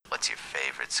What's your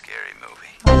favorite scary movie?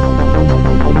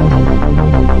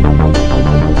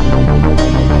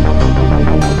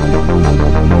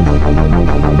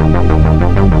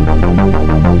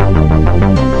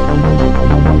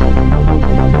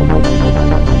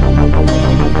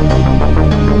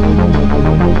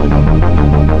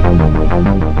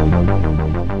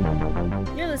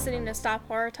 Stop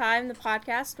Horror Time, the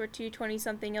podcast where two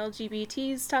 20-something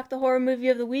LGBTs talk the horror movie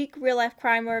of the week, real-life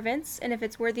crime or events, and if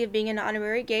it's worthy of being an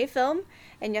honorary gay film.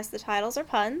 And yes, the titles are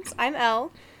puns. I'm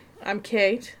Elle. I'm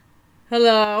Kate.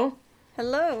 Hello.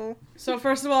 Hello. So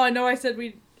first of all, I know I said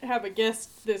we'd have a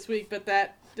guest this week, but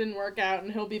that didn't work out,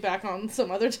 and he'll be back on some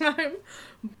other time.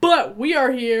 But we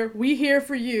are here. We here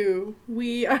for you.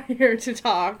 We are here to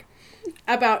talk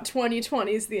about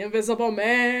 2020's The Invisible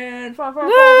Man.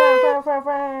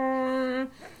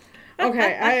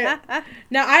 Okay,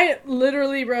 I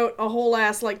literally wrote a whole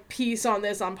ass piece on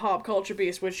this on Pop Culture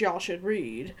Beast, which y'all should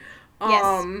read.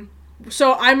 Yes.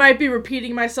 So I might be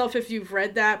repeating myself if you've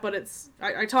read that, but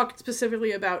I talked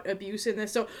specifically about abuse in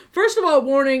this. So first of all,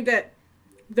 warning that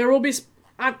there will be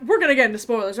we're gonna get into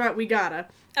spoilers, right? We gotta.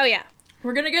 Oh yeah.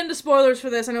 We're gonna get into spoilers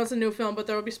for this. I know it's a new film, but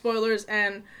there will be spoilers,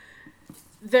 and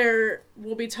there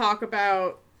will be talk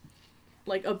about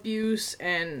abuse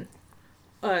and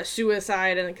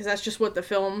suicide, and because that's just what the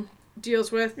film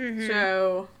deals with. Mm-hmm.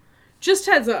 So just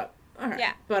heads up. All right.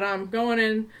 Yeah. But I'm going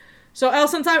in. So Elle,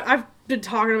 since I've been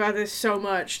talking about this so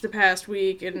much the past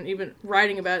week and even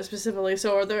writing about it specifically,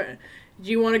 so do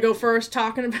you want to go first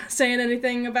saying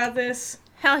anything about this?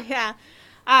 Hell yeah.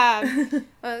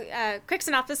 Quick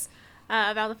synopsis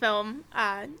about the film.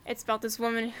 It's about this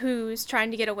woman who's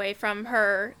trying to get away from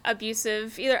her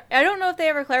abusive, I don't know if they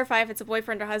ever clarify if it's a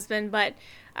boyfriend or husband, but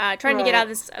trying to get out of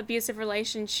this abusive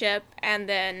relationship, and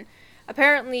then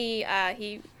apparently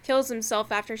he kills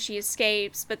himself after she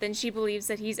escapes, but then she believes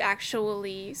that he's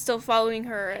actually still following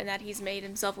her and that he's made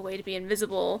himself a way to be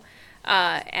invisible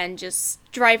and just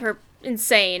drive her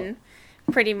insane,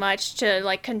 pretty much,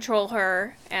 to control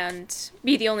her and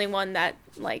be the only one that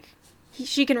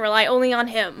she can rely only on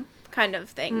him, kind of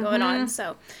thing going on.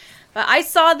 So, but I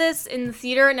saw this in the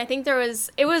theater, and I think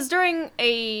it was during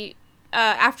a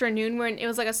afternoon when it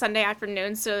was a Sunday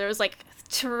afternoon, so there was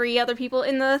 3 other people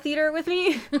in the theater with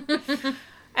me.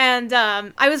 And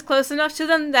I was close enough to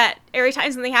them that every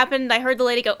time something happened, I heard the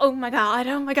lady go, "Oh my god,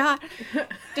 oh my god."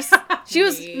 Just she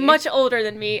was much older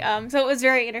than me, so it was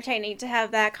very entertaining to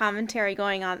have that commentary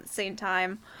going on at the same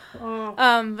time. Oh.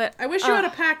 But I wish you had a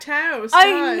packed house.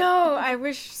 I know. I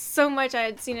wish so much I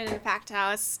had seen it in a packed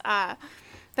house. But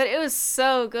it was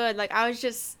so good. I was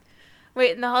just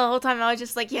waiting the whole time. I was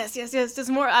just yes, just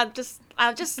more. I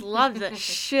just loved the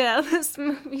shit out of this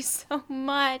movie so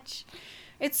much.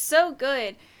 It's so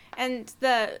good, and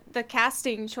the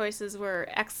casting choices were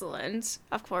excellent,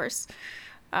 of course.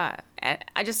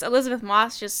 Elizabeth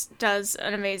Moss just does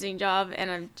an amazing job,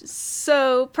 and I'm just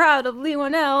so proud of Leigh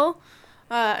Whannell.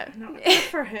 Good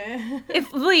for him.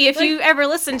 If you ever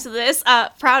listen to this,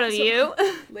 proud of you.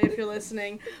 Leigh, if you're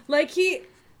listening,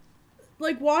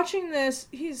 watching this,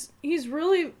 he's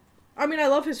really. I mean, I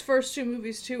love his first 2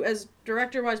 movies too, as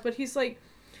director-wise, but he's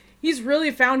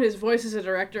really found his voice as a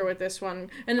director with this one,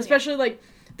 and especially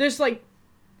there's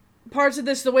parts of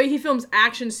this, the way he films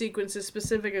action sequences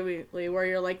specifically, where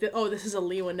you're oh, this is a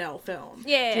Leigh Whannell film.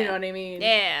 Yeah. Do you know what I mean?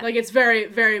 Yeah. It's very,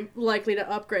 very likely to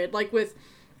upgrade.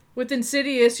 With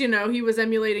Insidious, he was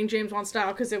emulating James Wan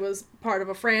style because it was part of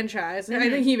a franchise. And I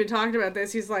think he even talked about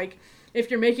this. He's if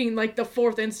you're making, the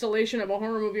 4th installation of a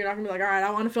horror movie, you're not going to be all right,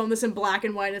 I want to film this in black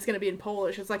and white and it's going to be in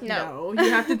Polish. It's no, you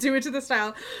have to do it to the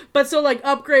style. But so,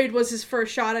 Upgrade was his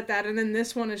first shot at that, and then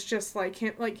this one is just,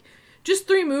 him, just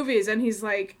 3 movies, and he's,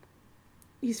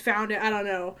 he's found it, I don't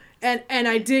know. And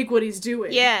I dig what he's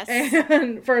doing. Yes.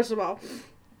 And, first of all.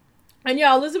 And,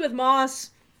 yeah, Elizabeth Moss...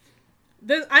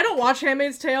 I don't watch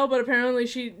Handmaid's Tale, but apparently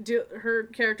her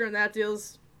character in that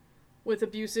deals with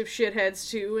abusive shitheads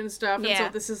too and stuff. And so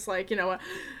this is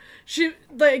she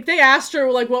they asked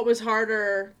her what was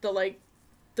harder, the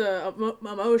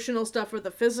emotional stuff or the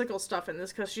physical stuff in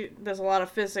this, because there's a lot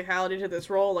of physicality to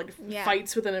this role,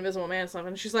 fights with an invisible man and stuff.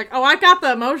 And she's oh, I got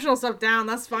the emotional stuff down.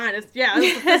 That's fine. It's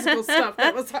the physical stuff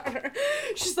that was harder.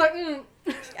 She's I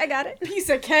got it. Piece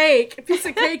of cake,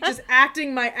 just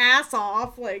acting my ass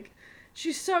off.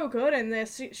 She's so good in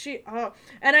this.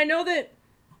 And I know that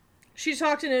she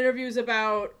talked in interviews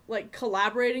about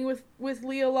collaborating with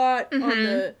Leigh a lot on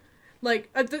the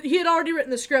he had already written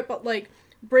the script, but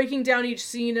breaking down each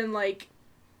scene and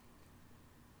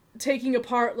taking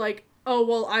apart oh,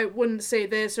 well, I wouldn't say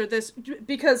this or this,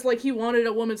 because, like, he wanted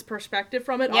a woman's perspective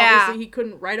from it. Yeah. Obviously, he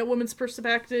couldn't write a woman's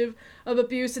perspective of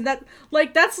abuse, and that,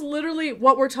 like, that's literally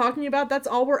what we're talking about. That's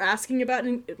all we're asking about,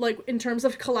 in terms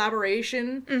of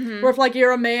collaboration, where if, like,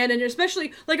 you're a man, and you're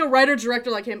especially, like, a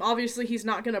writer-director like him, obviously he's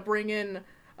not gonna bring in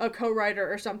a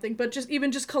co-writer or something, but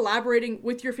just collaborating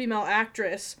with your female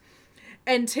actress,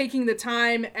 and taking the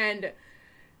time, and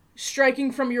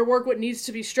striking from your work what needs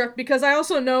to be struck, because I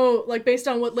also know, like, based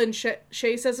on what Lynn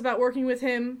Shay says about working with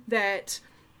him, that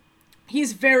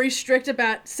he's very strict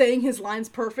about saying his lines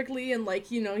perfectly, and, like,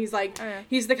 you know, he's like,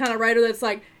 he's the kind of writer that's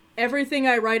like, everything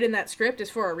I write in that script is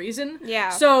for a reason. Yeah.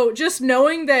 So just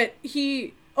knowing that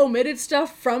he omitted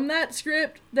stuff from that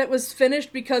script that was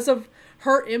finished because of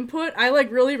her input, I, like,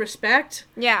 really respect.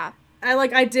 Yeah.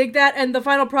 I dig that, and the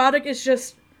final product is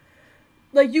just,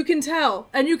 like, you can tell.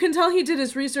 And you can tell he did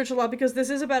his research a lot, because this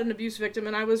is about an abuse victim,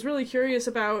 and I was really curious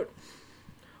about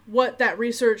what that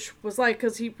research was like,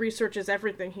 because he researches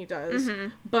everything he does.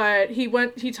 But he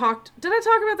talked... Did I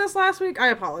talk about this last week? I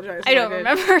apologize. I don't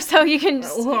remember, so you can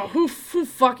just... Whoa, who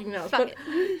fucking knows? But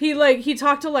he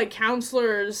talked to, like,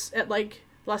 counselors at, like,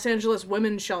 Los Angeles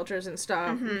women's shelters and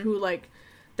stuff, who, like,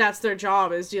 that's their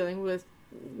job, is dealing with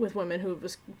women who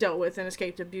have dealt with and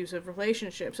escaped abusive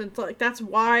relationships. And, like, that's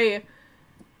why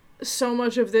so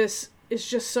much of this is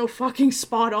just so fucking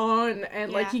spot on,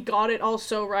 and like he got it all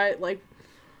so right, like,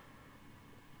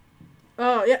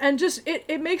 oh yeah, and just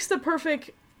it makes the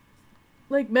perfect,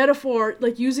 like, metaphor,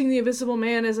 like, using the Invisible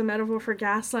Man as a metaphor for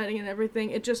gaslighting and everything.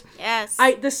 It just, yes,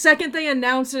 the second they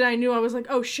announced it, I knew, I was like,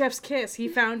 oh, chef's kiss, he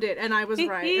found it, and I was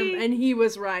right, and he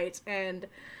was right. And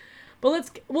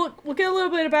but we'll get a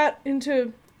little bit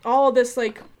into all of this,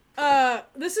 like,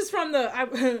 this is from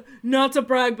not to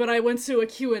brag, but I went to a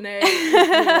Q&A,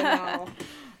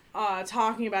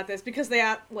 talking about this, because they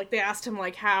asked him,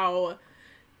 like, how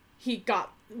he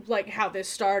got, like, how this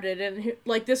started, and,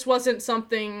 like, this wasn't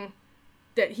something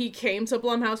that he came to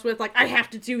Blumhouse with, like, I have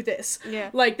to do this. Yeah.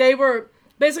 Like, they were,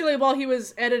 basically, while he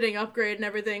was editing Upgrade and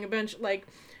everything, like,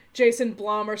 Jason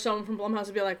Blum or someone from Blumhouse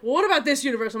would be like, well, what about this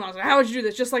universe? And I was like, how would you do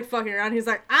this? Just, like, fucking around. He's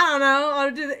like, I don't know.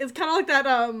 I'll do this. It's kind of like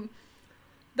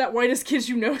that Whitest Kids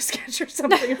You Know sketch or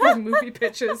something for movie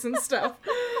pitches and stuff.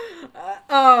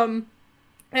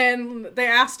 And they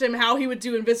asked him how he would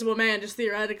do Invisible Man, just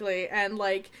theoretically, and,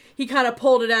 like, he kind of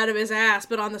pulled it out of his ass,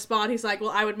 but on the spot he's like, well,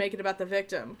 I would make it about the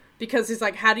victim. Because he's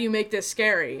like, how do you make this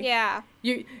scary? Yeah.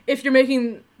 If you're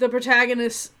making the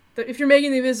protagonist, if you're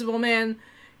making the Invisible Man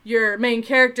your main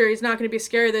character, he's not going to be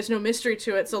scary, there's no mystery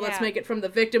to it, so let's make it from the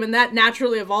victim, and that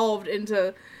naturally evolved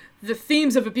into the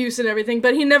themes of abuse and everything,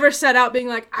 but he never set out being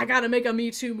like, I gotta make a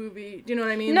Me Too movie. Do you know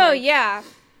what I mean? No, like, yeah.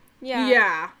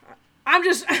 I'm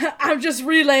just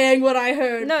relaying what I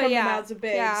heard from the mouths of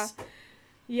babes.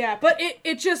 Yeah, but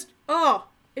it just,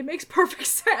 it makes perfect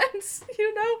sense,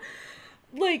 you know?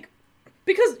 Like,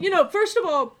 because, you know, first of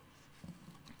all,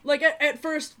 like, at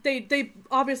first, they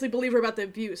obviously believe her about the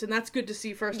abuse, and that's good to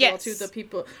see, first of all, too, the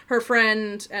people, her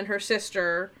friend and her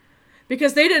sister,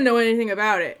 because they didn't know anything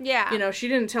about it. Yeah. You know, she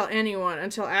didn't tell anyone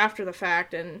until after the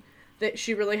fact, and that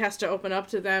she really has to open up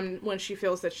to them when she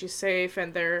feels that she's safe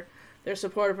and they're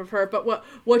supportive of her. But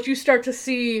what you start to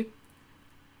see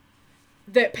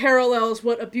that parallels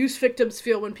what abuse victims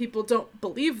feel when people don't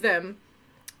believe them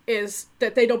is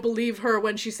that they don't believe her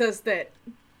when she says that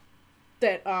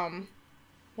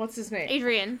what's his name?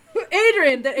 Adrian,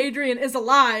 that Adrian is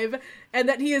alive and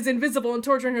that he is invisible and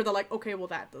torturing her. They're like, okay, well,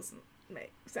 that doesn't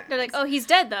make sense. They're like, oh, he's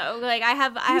dead, though. Like, I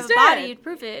have a body to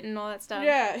prove it and all that stuff.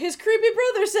 Yeah, his creepy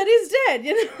brother said he's dead,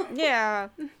 you know? Yeah.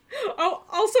 Oh,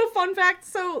 also, fun fact,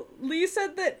 so Lee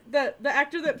said that the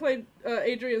actor that played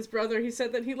Adrian's brother, he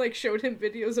said that he, like, showed him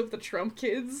videos of the Trump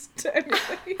kids to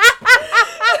everybody.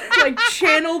 Like,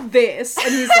 channel this,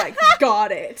 and he's like,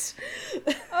 got it.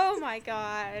 Oh my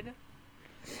god.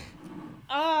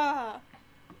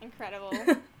 Incredible.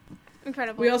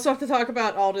 Incredible. We also have to talk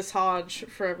about Aldous Hodge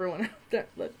for everyone. Yes.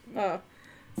 But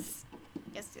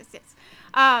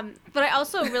I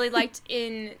also really liked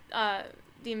in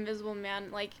The Invisible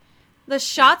Man, like, the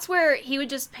shots where he would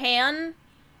just pan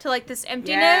to, like, this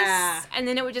emptiness, and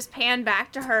then it would just pan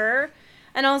back to her,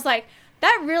 and I was like,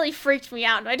 that really freaked me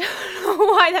out. I don't know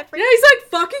why that freaked me out. Yeah, he's, like,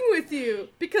 fucking with you,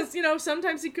 because, you know,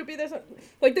 sometimes he could be there,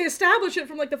 like, they establish it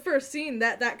from, like, the first scene,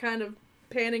 that kind of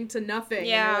panning to nothing.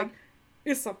 Yeah. And you're like,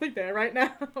 is something there right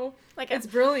now? Like, it's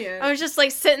brilliant. I was just,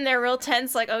 like, sitting there real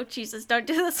tense, like, oh, Jesus, don't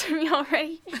do this to me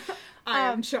already. I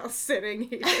am just sitting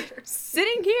here.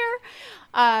 Sitting here.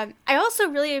 I also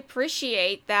really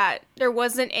appreciate that there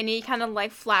wasn't any kind of,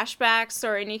 like, flashbacks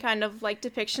or any kind of, like,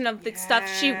 depiction of the stuff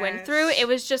she went through. It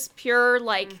was just pure,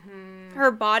 like,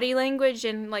 her body language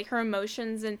and like her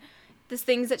emotions and the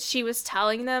things that she was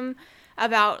telling them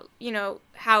about, you know,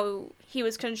 how he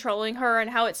was controlling her and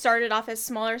how it started off as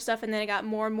smaller stuff and then it got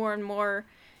more and more and more,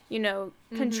 you know,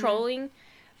 controlling.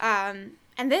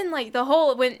 And then like the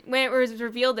whole when it was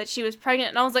revealed that she was pregnant,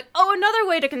 and I was like, oh, another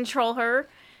way to control her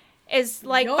is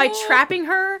like by trapping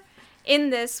her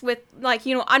in this with like,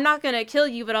 you know, I'm not gonna kill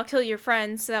you, but I'll kill your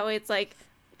friends, so that way it's like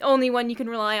the only one you can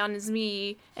rely on is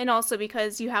me, and also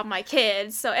because you have my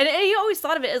kids. So and he always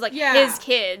thought of it as like his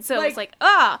kid, so it's like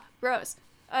gross.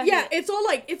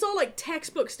 It's all like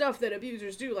textbook stuff that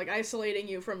abusers do, like isolating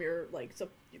you from your like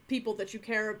people that you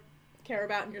care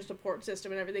about in your support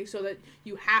system and everything, so that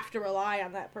you have to rely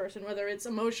on that person, whether it's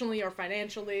emotionally or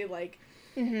financially, like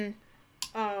and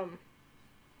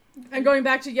going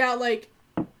back to like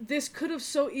this could have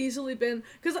so easily been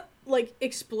because like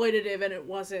exploitative, and it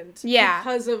wasn't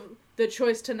because of the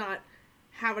choice to not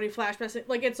have any flashbacks.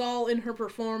 Like it's all in her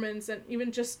performance, and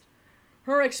even just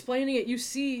her explaining it, you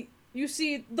see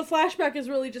the flashback is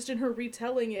really just in her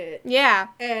retelling it. Yeah.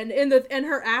 And in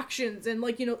her actions, and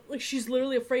like, you know, like she's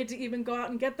literally afraid to even go out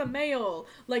and get the mail.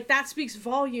 Like that speaks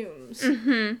volumes.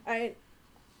 I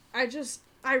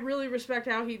really respect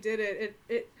how he did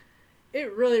it.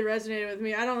 It really resonated with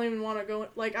me. I don't even want to go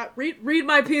like read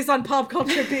my piece on Pop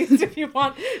Culture Beats if you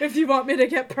want me to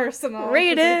get personal.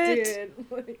 Read it.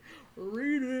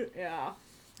 Read it. Yeah.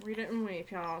 Read it and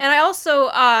weep, y'all. And I also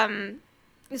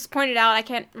just pointed out, I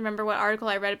can't remember what article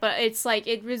I read, but it's like,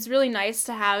 it was really nice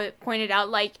to have it pointed out,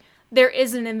 like, there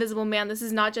is an invisible man. This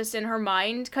is not just in her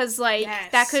mind, because, like,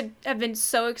 that could have been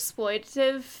so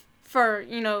exploitative for,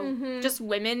 you know, just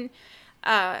women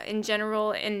in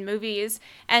general in movies,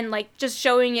 and, like, just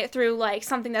showing it through, like,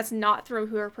 something that's not through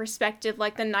her perspective,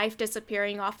 like the knife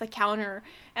disappearing off the counter,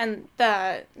 and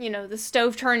the, you know, the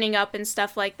stove turning up and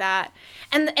stuff like that.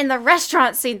 And the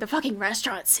restaurant scene, the fucking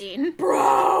restaurant scene.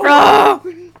 Bro!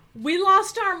 We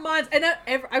lost our minds. And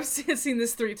I've seen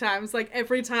this 3 times. Like,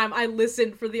 every time I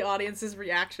listened for the audience's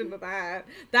reaction to that.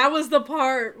 That was the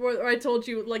part where I told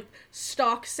you, like,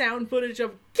 stock sound footage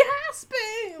of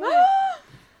gasping! Like,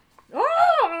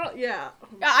 oh! Yeah.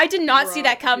 I did not see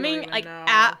that coming, like,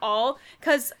 at all.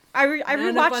 Because I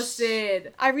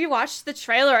rewatched the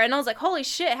trailer, and I was like, holy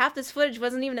shit, half this footage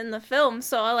wasn't even in the film,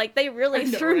 so, like, they really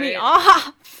threw me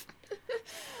off.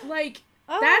 Like,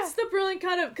 that's the brilliant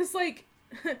kind of, because, like,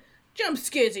 jump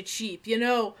scares are cheap, you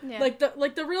know? Yeah.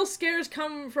 Like, the real scares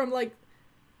come from, like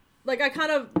I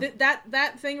kind of,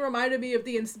 that thing reminded me of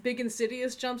the big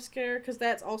Insidious jump scare, because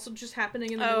that's also just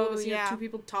happening in the middle of a scene of 2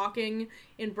 people talking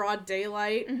in broad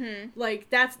daylight. Like,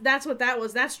 that's what that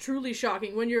was. That's truly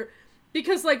shocking when you're,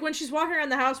 because, like, when she's walking around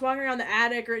the house, walking around the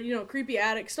attic, or, you know, creepy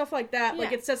attic, stuff like that,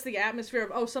 like, it sets the atmosphere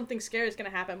of, oh, something scary is gonna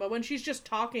happen. But when she's just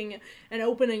talking and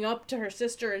opening up to her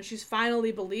sister, and she's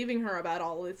finally believing her about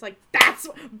all, it's like, that's,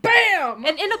 bam!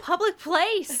 And in a public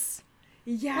place!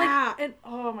 Yeah, like, and,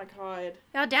 oh my god.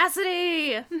 The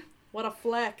audacity! What a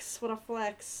flex, what a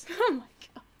flex. Oh my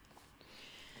god.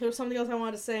 There was something else I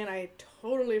wanted to say, and I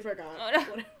totally forgot. Oh,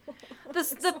 no.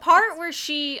 The part where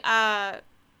she,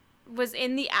 was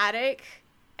in the attic,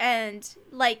 and,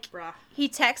 like, he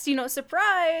texts, you know,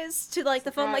 surprise, to, like,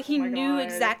 the phone, like, he knew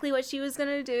exactly what she was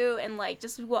gonna do, and, like,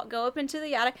 just go up into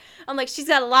the attic. I'm like, she's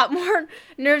got a lot more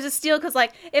nerves of steel, because,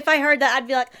 like, if I heard that, I'd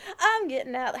be like, I'm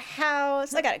getting out of the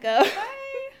house, I gotta go.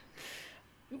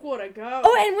 You gotta go.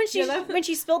 Oh, and when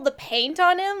she spilled the paint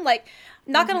on him, like,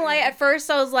 not gonna lie, at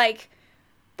first I was like,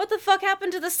 what the fuck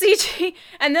happened to the CG?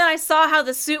 And then I saw how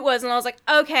the suit was, and I was like,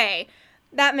 okay,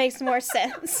 that makes more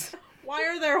sense. Why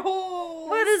are there holes?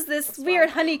 What is this weird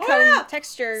honeycomb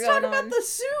texture going on? Let's talk about the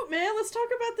suit, man. Let's talk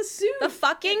about the suit. The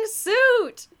fucking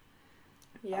suit!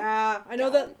 Yeah, I know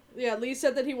that, Lee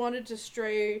said that he wanted to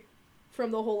stray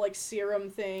from the whole, like, serum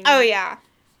thing. Oh, yeah.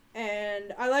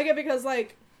 And I like it because,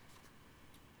 like,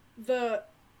 I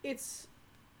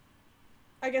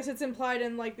guess it's implied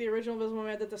in, like, the original Invisible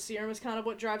Man that the serum is kind of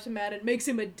what drives him mad and makes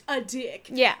him a dick.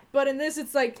 Yeah. But in this,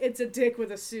 it's like, it's a dick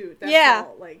with a suit. That's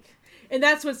all. Like, and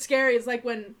that's what's scary, is, like,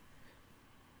 when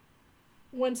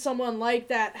someone like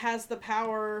that has the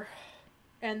power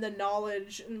and the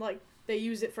knowledge, and, like, they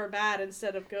use it for bad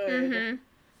instead of good.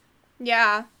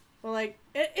 Yeah. Well, like,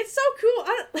 it's so cool.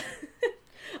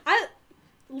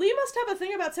 Lee must have a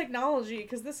thing about technology,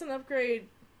 because this is an upgrade.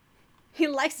 He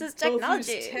likes his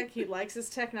technology. He likes his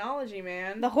technology,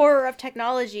 man. The horror of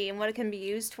technology and what it can be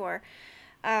used for.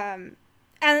 And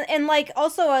like,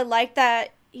 also I like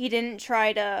that he didn't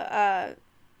try to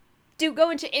go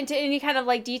into any kind of,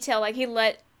 like, detail. Like, he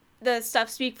let the stuff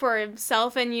speak for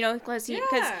himself, and, you know, because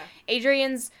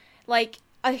Adrian's, like,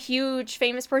 a huge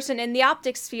famous person in the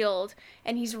optics field,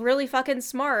 and he's really fucking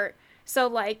smart. So,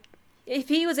 like, if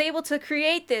he was able to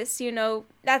create this, you know,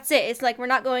 that's it. It's like, we're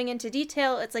not going into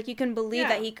detail. It's like, you can believe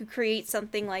that he could create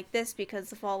something like this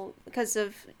because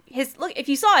of his, look, if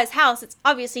you saw his house, it's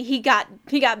obviously he got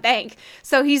bank.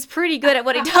 So he's pretty good at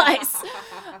what he does.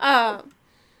 Oh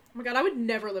my god, I would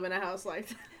never live in a house like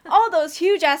that. All those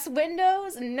huge ass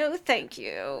windows, no thank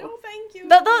you. No, thank you.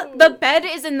 The bed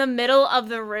is in the middle of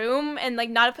the room and,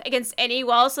 like, not up against any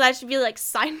wall, so that should be, like,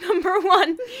 sign number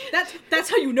 1.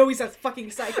 That's how you know he's a fucking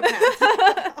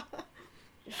psychopath.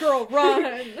 Girl,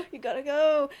 run. You gotta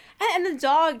go. And the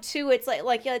dog, too, it's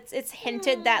like it's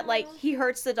hinted that, like, he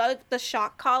hurts the dog, the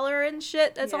shock collar and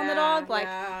shit that's on the dog. Like,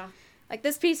 like,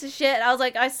 this piece of shit, I was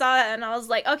like, I saw it and I was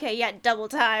like, okay, yeah, double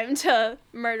time to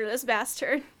murder this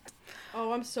bastard.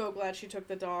 Oh, I'm so glad she took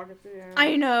the dog at the end.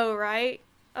 I know, right?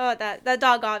 Oh, that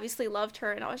dog obviously loved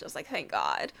her, and I was just like, thank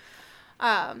God.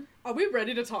 Are we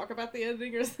ready to talk about the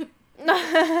ending or something?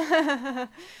 The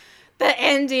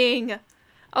ending.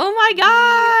 Oh my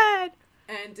God.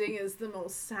 Ending is the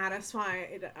most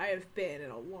satisfied I have been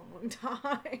in a long time.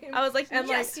 I was like, and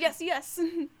yes.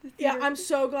 Yeah, I'm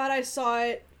so glad I saw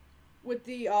it with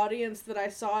the audience that I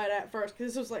saw it at first,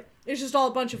 because this was like, it's just all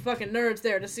a bunch of fucking nerds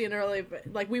there to see an early,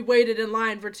 like, we waited in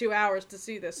line for 2 hours to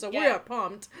see this, so we are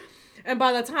pumped. And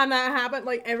by the time that happened,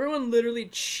 like, everyone literally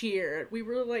cheered. We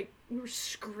were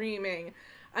screaming.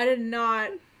 I did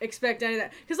not expect any of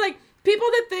that. Because, like, people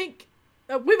that think,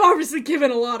 we've obviously given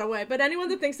a lot away, but anyone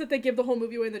that thinks that they give the whole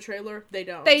movie away in the trailer, they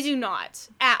don't. They do not.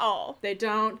 At all. They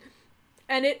don't.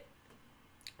 And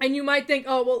you might think,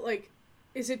 oh, well, like,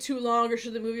 is it too long or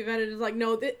should the movie have ended? It's like,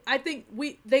 no, I think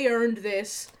they earned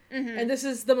this. Mm-hmm. And this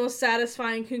is the most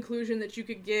satisfying conclusion that you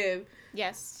could give.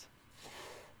 Yes.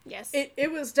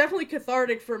 It was definitely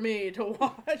cathartic for me to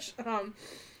watch.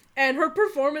 And her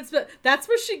performance, but that's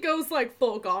where she goes, like,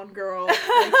 full Gone Girl. Like,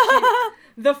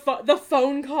 the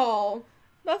phone call.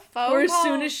 Where as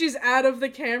soon as she's out of the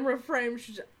camera frame,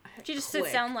 she just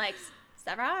sits down like,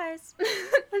 surprise.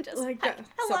 I'm just like, hello.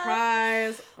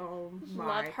 Surprise. Oh my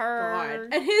Love her.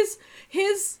 God. And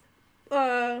his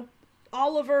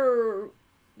Oliver,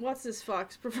 what's his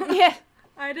fuck's performance? Yeah.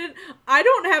 I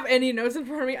don't have any notes in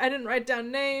front of me. I didn't write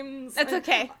down names. That's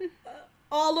okay.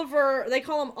 Oliver, they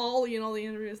call him Ollie in all the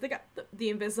interviews. They got the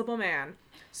Invisible Man.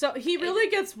 So he really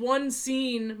gets one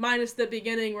scene, minus the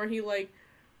beginning where he, like,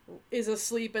 is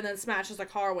asleep and then smashes a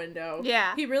car window.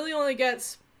 Yeah. He really only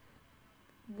gets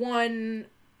one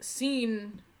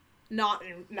scene, not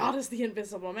as the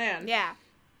Invisible Man. Yeah.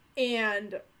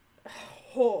 And,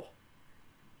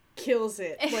 kills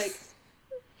it. Like,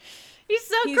 he's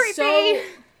so creepy.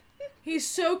 He's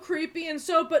so creepy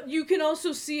but you can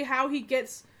also see how he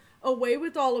gets away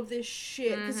with all of this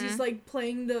shit, because he's, like,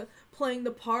 playing the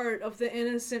part of the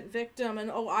innocent victim, and,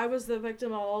 oh, I was the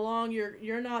victim all along,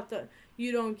 you're not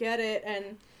you don't get it,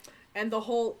 and the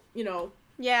whole, you know,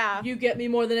 yeah, you get me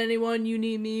more than anyone, you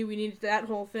need me, we need that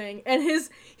whole thing, and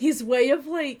his way of,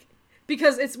 like,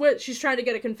 because it's what she's trying to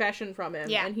get a confession from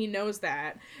him, and he knows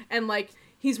that, and, like,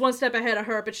 he's one step ahead of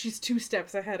her, but she's 2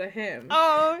 steps ahead of him.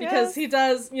 Oh, because he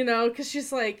does, you know, because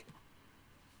she's like,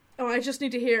 oh, I just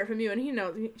need to hear it from you, and he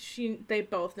knows, they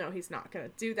both know he's not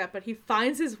gonna do that, but he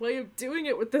finds his way of doing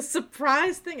it with the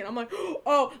surprise thing, and I'm like,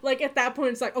 oh, like, at that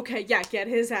point, it's like, okay, yeah, get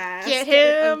his ass. Get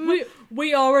him!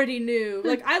 We already knew.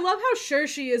 Like, I love how sure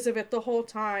she is of it the whole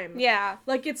time. Yeah.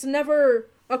 Like, it's never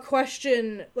a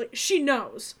question, like, she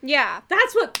knows. Yeah.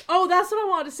 That's what I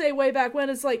wanted to say way back when,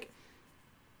 is, like,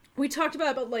 we talked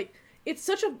about it, but, like, it's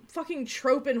such a fucking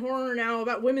trope in horror now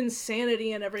about women's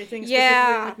sanity and everything,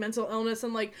 specifically, like, mental illness,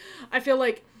 and, like, I feel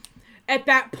like at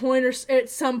that point, or at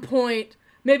some point,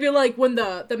 maybe, like, when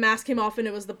the mask came off and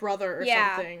it was the brother or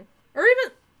something, or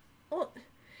even, well,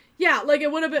 yeah, like,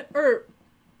 it would have been, or,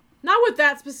 not with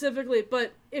that specifically,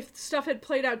 but if stuff had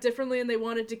played out differently and they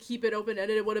wanted to keep it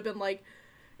open-ended, it would have been, like,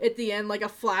 at the end, like, a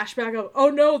flashback of, oh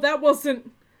no,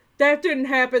 that didn't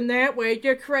happen that way,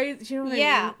 you're crazy, you know what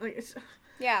I mean? Like, it's,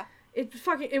 yeah.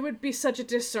 It would be such a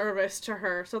disservice to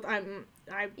her. So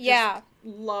I just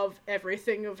love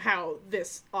everything of how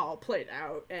this all played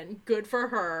out, and good for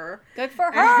her. Good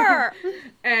for her.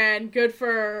 And good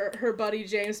for her buddy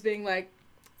James being like,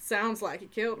 sounds like he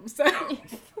killed himself.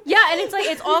 Yeah, and it's like,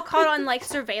 it's all caught on, like,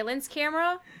 surveillance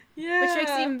camera. Yeah. Which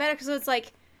makes it even better, because it's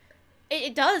like,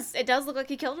 it does look like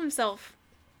he killed himself.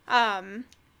 A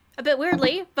bit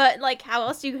weirdly, but, like, how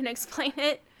else you can explain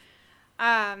it?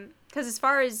 Because as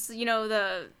far as, you know,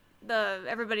 the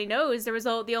everybody knows, there was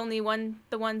the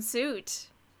one suit,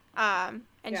 and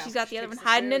she's got the other one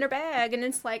hiding in her bag, and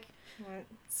it's like,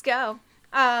 let's go.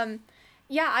 Yeah,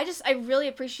 I really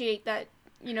appreciate that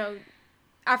you know,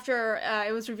 after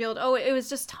it was revealed, oh, it was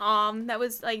just Tom that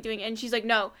was like doing it, and she's like,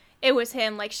 no, it was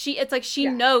him. Like it's like she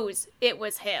knows it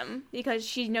was him because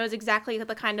she knows exactly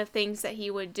the kind of things that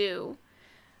he would do.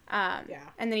 And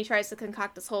then he tries to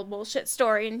concoct this whole bullshit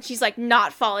story, and she's like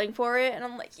not falling for it, and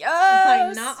I'm like,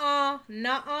 yes,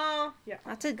 nuh-uh, yeah,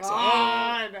 not today.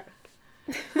 God.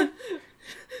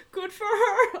 Good for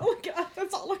her. Oh God,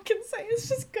 that's all I can say. It's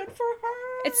just good for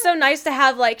her. It's so nice to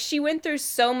have, like, she went through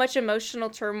so much emotional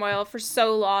turmoil for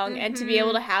so long, and to be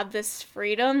able to have this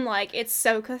freedom, like, it's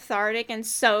so cathartic and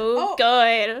so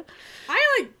good.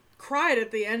 I, like, cried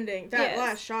at the ending. That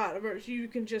last shot, you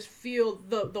can just feel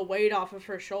the weight off of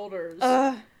her shoulders.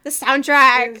 The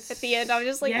soundtrack at the end, I was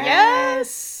just like,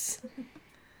 yes!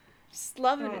 Just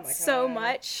loving it so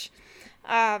much.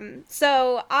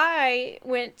 So I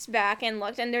went back and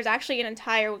looked, and there's actually an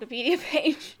entire Wikipedia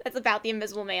page that's about The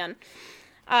Invisible Man.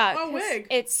 Wig.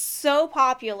 It's so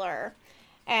popular,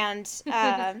 and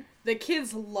the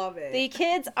kids love it. The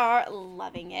kids are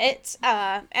loving it.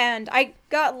 And I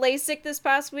got LASIK this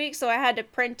past week, so I had to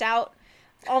print out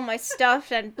all my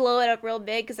stuff and blow it up real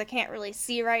big because I can't really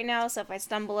see right now. So if I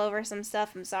stumble over some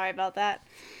stuff, I'm sorry about that.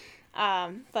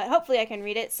 But hopefully I can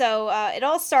read it. So it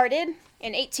all started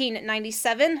in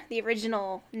 1897, the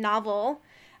original novel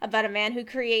about a man who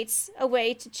creates a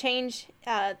way to change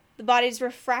the body's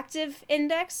refractive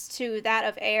index to that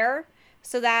of air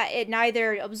so that it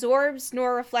neither absorbs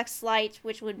nor reflects light,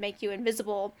 which would make you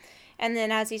invisible. And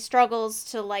then as he struggles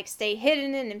to, like, stay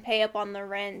hidden and pay up on the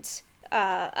rent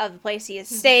of the place he is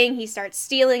staying, he starts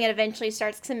stealing and eventually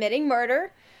starts committing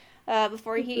murder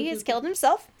before he has killed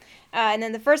himself. And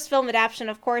then the first film adaptation,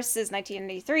 of course, is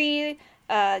 1993,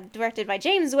 directed by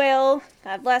James Whale.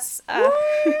 God bless.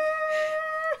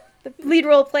 The lead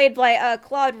role played by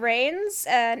Claude Rains,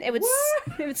 and it would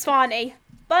spawn a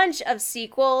bunch of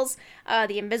sequels.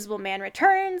 The Invisible Man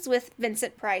Returns with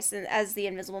Vincent Price as the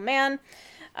Invisible Man.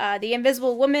 The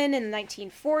Invisible Woman in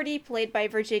 1940, played by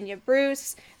Virginia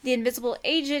Bruce. The Invisible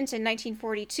Agent in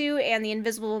 1942, and The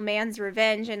Invisible Man's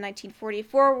Revenge in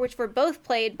 1944, which were both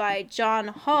played by John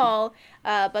Hall,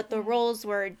 but the roles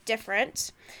were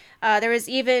different. There was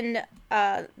even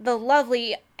the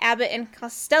lovely Abbott and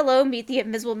Costello meet the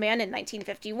Invisible Man in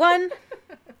 1951.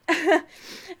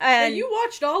 And you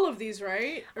watched all of these,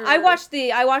 right? Or... I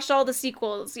watched all the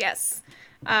sequels, yes.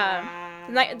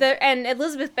 And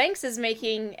Elizabeth Banks is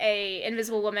making a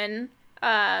Invisible Woman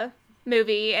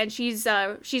movie, and she's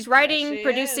writing,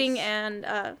 producing,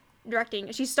 and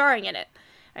directing. She's starring in it.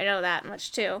 I know that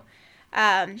much too.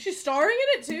 She's starring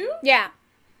in it too? Yeah.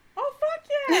 Oh fuck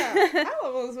yeah! I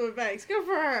love Elizabeth Banks. Good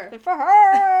for her. Good for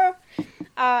her.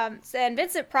 And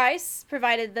Vincent Price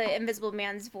provided the Invisible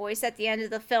Man's voice at the end of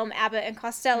the film Abbott and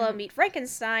Costello Meet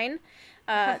Frankenstein.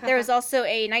 There was also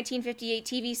a 1958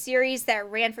 TV series that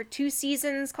ran for 2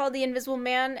 seasons called The Invisible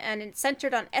Man, and it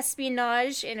centered on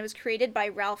espionage, and it was created by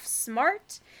Ralph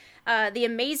Smart. The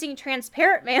Amazing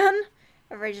Transparent Man,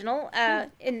 original,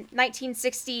 in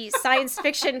 1960 science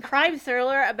fiction crime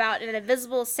thriller about an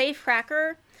invisible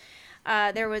safecracker.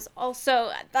 There was also,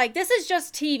 like, this is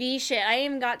just TV shit. I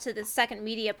even got to the second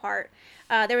media part.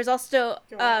 There was also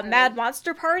Mad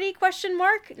Monster Party,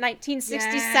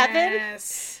 1967.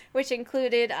 Yes. Which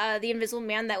included the Invisible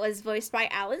Man that was voiced by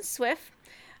Alan Swift.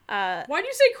 Why do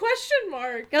you say question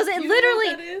mark? Because it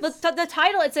literally, the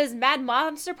title, it says Mad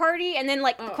Monster Party, and then,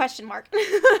 like, question mark.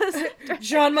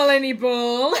 John Mulaney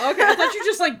Bull. Okay, I thought you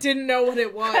just, like, didn't know what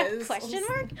it was. Question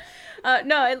mark?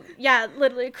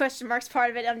 Literally question mark's part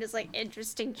of it. I'm just like,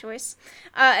 interesting choice.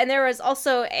 And there was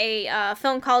also a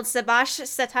film called Sabash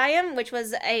Satyam, which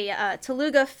was a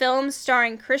Telugu film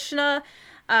starring Krishna,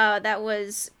 that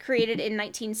was created in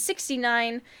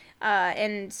 1969,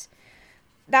 and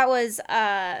that was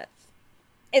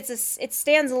it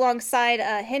stands alongside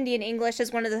Hindi and English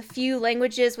as one of the few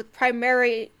languages with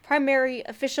primary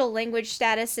official language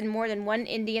status in more than one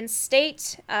Indian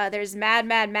state. There's Mad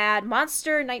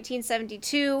Monster,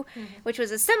 1972, which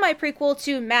was a semi-prequel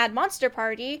to Mad Monster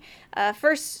Party,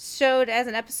 first showed as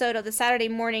an episode of the Saturday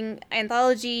morning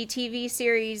anthology TV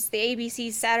series, the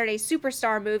ABC Saturday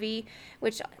Superstar movie,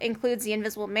 which includes The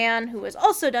Invisible Man, who was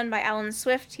also done by Alan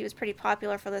Swift. He was pretty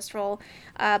popular for this role.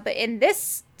 But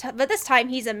this time,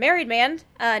 he's a married man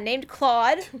named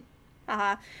Claude.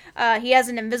 He has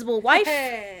an invisible wife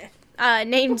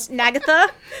named Nagatha.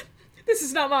 This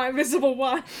is not my invisible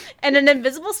wife. And an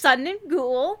invisible son named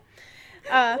Ghoul.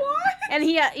 What? And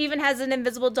he even has an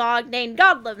invisible dog named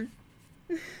Godlam.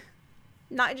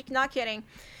 Not kidding.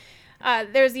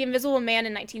 There's The Invisible Man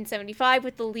in 1975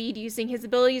 with the lead using his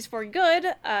abilities for good.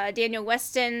 Daniel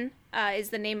Weston is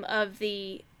the name of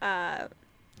the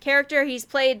character. He's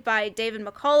played by David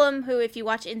McCollum, who, if you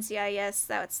watch NCIS,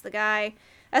 that's the guy.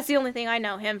 That's the only thing I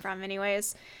know him from,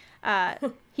 anyways.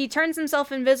 He turns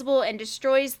himself invisible and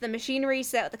destroys the machinery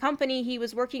so that the company he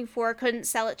was working for couldn't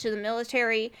sell it to the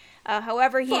military.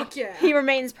 However, he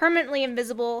remains permanently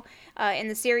invisible in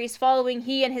the series following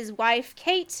he and his wife,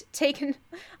 Kate, taken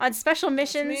on special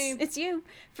missions. It's you.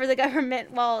 For the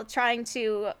government while trying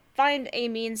to find a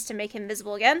means to make him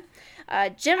visible again.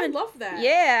 I love that.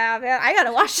 Yeah, man, I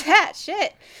gotta watch that.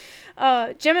 Shit.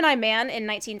 Gemini Man in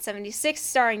 1976,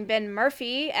 starring Ben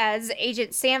Murphy as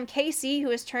Agent Sam Casey, who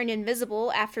is turned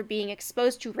invisible after being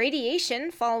exposed to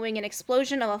radiation following an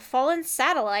explosion of a fallen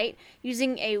satellite.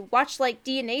 Using a watch-like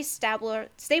DNA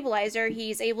stabilizer,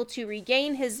 he is able to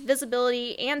regain his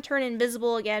visibility and turn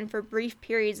invisible again for brief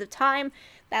periods of time.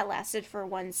 That lasted for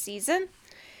 1 season.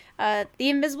 The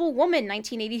Invisible Woman,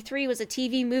 1983, was a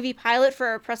TV movie pilot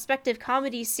for a prospective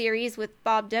comedy series with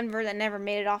Bob Denver that never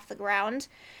made it off the ground.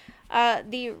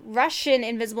 The Russian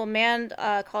Invisible Man,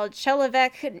 called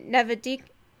Chelevek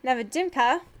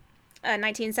Nevedimka,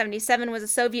 1977, was a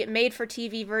Soviet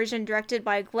made-for-TV version directed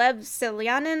by Gleb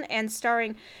Selyanin and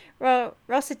starring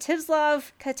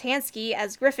Rostislav Katansky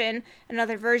as Griffin.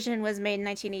 Another version was made in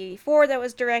 1984 that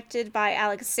was directed by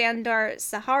Alexander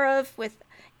Saharov with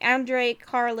Andrei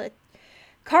Karativa.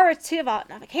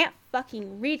 I can't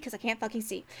fucking read because I can't fucking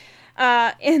see.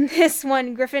 In this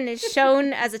one, Griffin is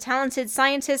shown as a talented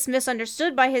scientist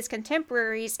misunderstood by his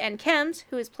contemporaries, and Kent,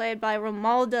 who is played by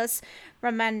Romualdus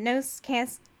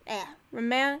Romanoskas.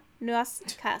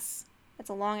 That's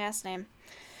a long-ass name.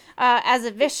 As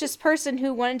a vicious person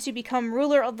who wanted to become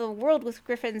ruler of the world with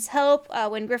Griffin's help.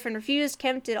 When Griffin refused,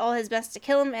 Kemp did all his best to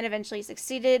kill him and eventually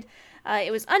succeeded.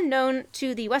 It was unknown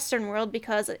to the Western world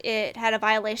because it had a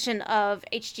violation of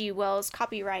H.G. Wells'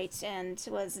 copyright and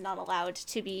was not allowed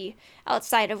to be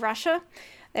outside of Russia.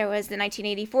 There was the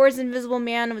 1984's Invisible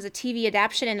Man. It was a TV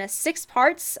adaptation in 6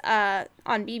 parts on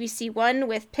BBC One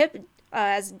with Pip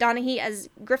as Donaghy as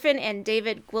Griffin and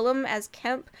David Gwilym as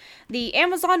Kemp. The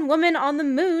Amazon Woman on the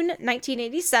Moon,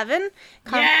 1987.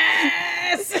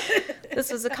 Yes!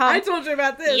 This was a I told you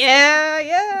about this.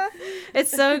 Yeah. It's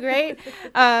so great.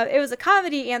 It was a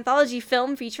comedy anthology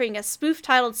film featuring a spoof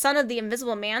titled Son of the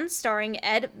Invisible Man, starring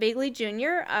Ed Begley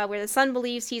Jr., where the son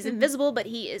believes he's invisible, but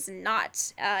he is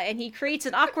not. And he creates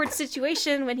an awkward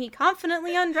situation when he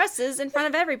confidently undresses in front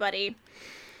of everybody.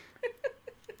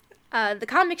 The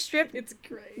comic strip, it's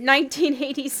great.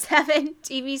 1987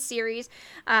 TV series,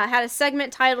 had a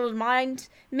segment titled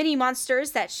Mini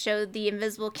Monsters that showed the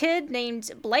invisible kid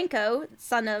named Blanco,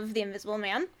 son of the Invisible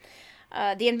Man.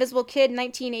 The Invisible Kid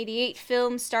 1988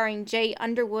 film starring Jay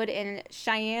Underwood and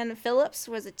Cheyenne Phillips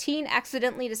was a teen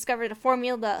accidentally discovered a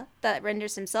formula that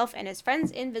renders himself and his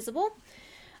friends invisible.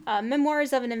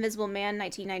 Memoirs of an Invisible Man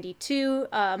 1992,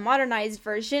 modernized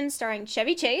version starring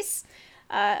Chevy Chase.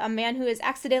 A man who is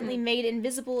accidentally made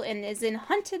invisible and is then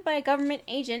hunted by a government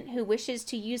agent who wishes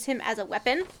to use him as a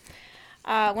weapon.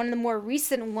 One of the more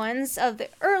recent ones of the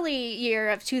early year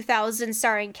of 2000,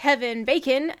 starring Kevin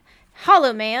Bacon,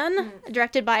 Hollow Man,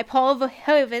 directed by Paul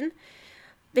Verhoeven.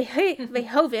 The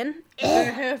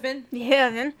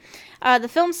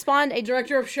film spawned a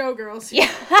director of Showgirls.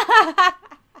 Yeah.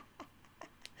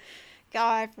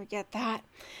 God, I forget that.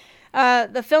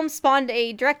 The film spawned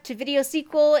a direct-to-video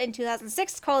sequel in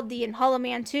 2006 called The Hollow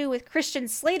Man 2 with Christian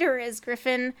Slater as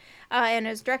Griffin, and it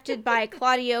was directed by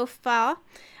Claudio Fa.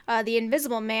 The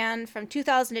Invisible Man from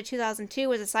 2000 to 2002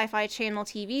 was a Sci-Fi Channel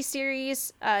TV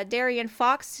series. Darian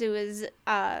Fox, who is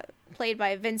played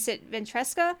by Vincent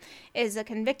Ventresca, is a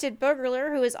convicted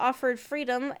burglar who is offered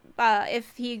freedom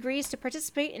if he agrees to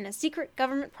participate in a secret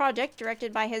government project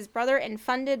directed by his brother and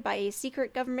funded by a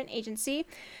secret government agency.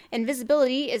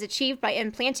 Invisibility is achieved by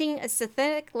implanting a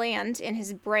synthetic gland in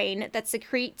his brain that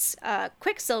secretes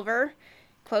quicksilver,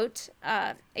 quote,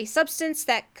 a substance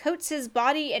that coats his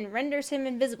body and renders him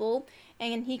invisible,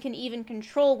 and he can even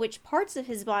control which parts of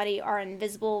his body are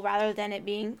invisible rather than it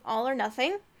being all or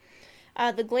nothing.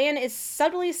 The gland is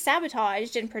subtly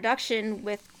sabotaged in production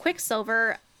with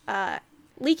quicksilver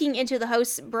leaking into the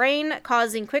host's brain,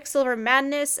 causing quicksilver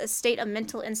madness, a state of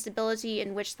mental instability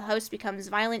in which the host becomes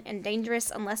violent and dangerous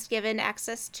unless given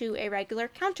access to a regular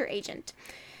counteragent.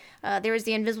 There was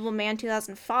The Invisible Man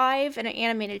 2005, an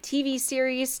animated TV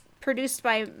series produced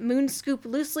by Moonscoop,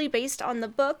 loosely based on the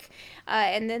book.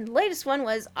 And then the latest one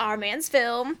was Our Man's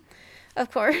Film, of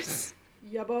course.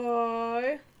 Yeah,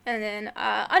 boy. And then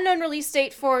unknown release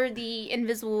date for The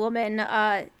Invisible Woman.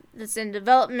 That's in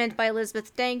development by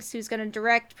Elizabeth Danks, who's going to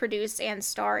direct, produce, and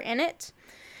star in it.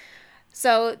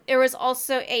 So there was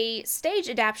also a stage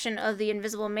adaptation of The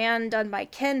Invisible Man done by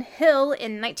Ken Hill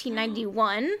in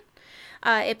 1991.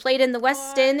 It played in the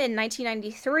West End in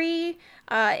 1993.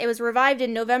 It was revived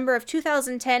in November of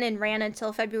 2010 and ran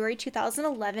until February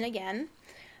 2011 again.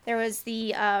 There was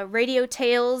the Radio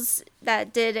Tales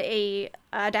that did a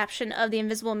adaptation of The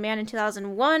Invisible Man in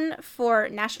 2001 for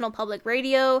National Public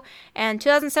Radio, and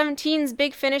 2017's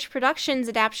Big Finish Productions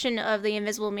adaptation of The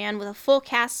Invisible Man with a full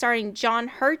cast starring John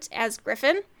Hurt as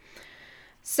Griffin.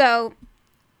 So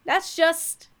that's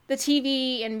just the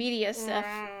TV and media stuff.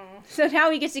 Wow. So now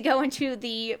we get to go into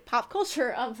the pop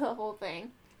culture of the whole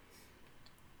thing.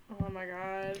 Oh my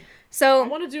god. So I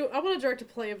want to direct a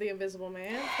play of The Invisible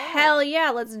Man. hell yeah,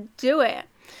 let's do it.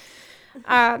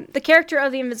 The character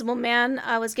of the Invisible Man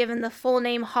was given the full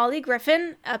name Holly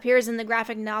Griffin, appears in the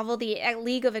graphic novel The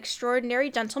League of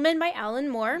Extraordinary Gentlemen by Alan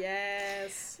Moore.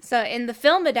 Yes. So in the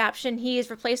film adaptation, he is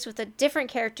replaced with a different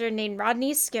character named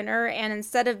Rodney Skinner, and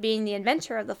instead of being the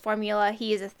inventor of the formula,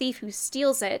 he is a thief who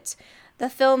steals it. The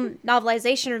film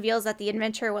novelization reveals that the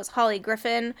inventor was Holly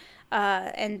Griffin,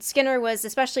 and Skinner was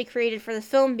especially created for the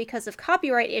film because of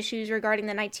copyright issues regarding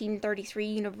the 1933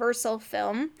 Universal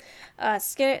film.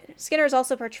 Skinner is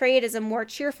also portrayed as a more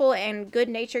cheerful and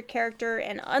good-natured character,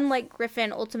 and unlike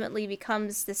Griffin, ultimately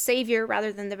becomes the savior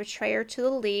rather than the betrayer to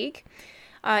the League.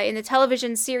 In the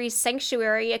television series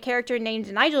Sanctuary, a character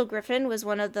named Nigel Griffin was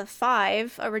one of the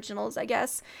 5 originals, I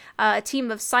guess. A team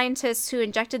of scientists who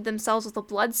injected themselves with a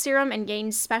blood serum and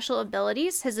gained special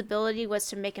abilities. His ability was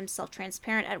to make himself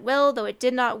transparent at will, though it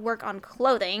did not work on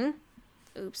clothing.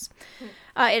 Oops.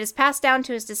 It is passed down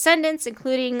to his descendants,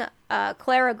 including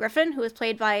Clara Griffin, who was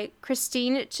played by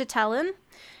Christine Chitellen.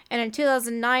 And in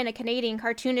 2009, a Canadian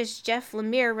cartoonist, Jeff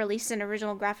Lemire, released an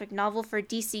original graphic novel for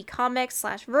DC Comics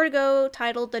 / Vertigo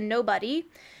titled The Nobody.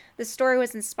 The story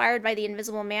was inspired by The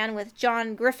Invisible Man, with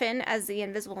John Griffin as the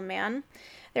Invisible Man.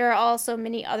 There are also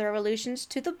many other allusions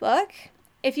to the book.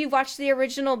 If you've watched the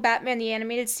original Batman the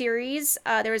Animated Series,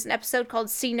 there was an episode called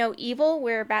See No Evil,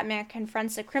 where Batman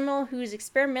confronts a criminal whose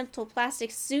experimental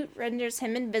plastic suit renders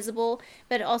him invisible,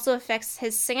 but it also affects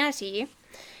his sanity.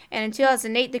 And in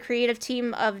 2008, the creative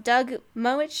team of Doug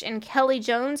Moench and Kelly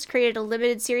Jones created a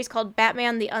limited series called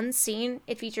Batman the Unseen.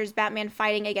 It features Batman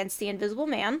fighting against the Invisible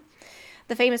Man.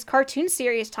 The famous cartoon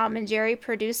series Tom and Jerry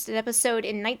produced an episode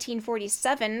in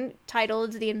 1947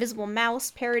 titled The Invisible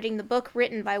Mouse, parodying the book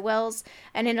written by Wells.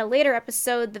 And in a later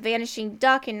episode, The Vanishing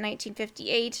Duck in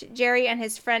 1958, Jerry and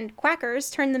his friend Quackers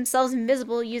turned themselves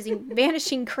invisible using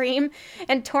vanishing cream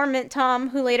and torment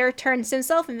Tom, who later turns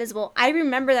himself invisible. I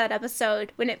remember that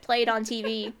episode when it played on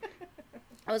TV.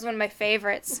 That was one of my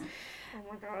favorites.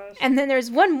 Oh my gosh. And then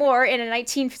there's one more. In a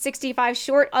 1965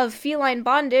 short of Feline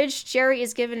Bondage, Jerry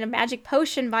is given a magic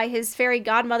potion by his fairy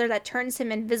godmother that turns him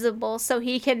invisible so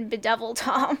he can bedevil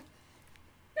Tom.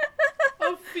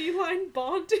 A feline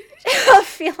bondage? A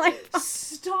feline bondage.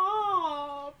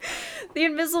 Stop! The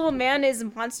Invisible Man is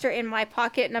Monster in My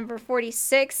Pocket number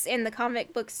 46 in the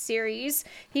comic book series.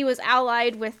 He was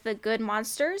allied with the Good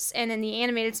Monsters, and in the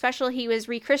animated special, he was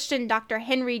rechristened Dr.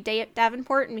 Henry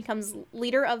Davenport and becomes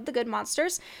leader of the Good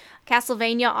Monsters.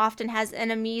 Castlevania often has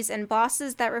enemies and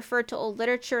bosses that refer to old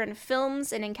literature and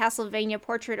films, and in Castlevania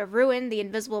Portrait of Ruin, the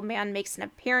Invisible Man makes an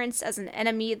appearance as an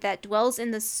enemy that dwells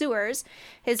in the sewers.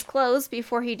 His clothes,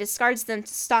 before he discards them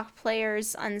to stalk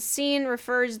players unseen,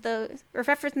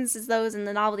 references those in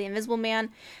the novel The Invisible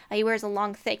Man. He wears a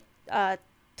long, thick,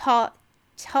 tall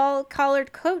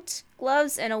collared coat,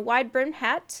 gloves, and a wide-brimmed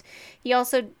hat. He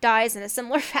also dies in a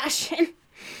similar fashion.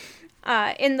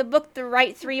 In the book The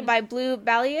Right Three by Blue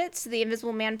Balliet, the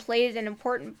Invisible Man played an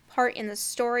important part in the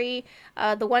story.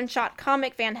 The one-shot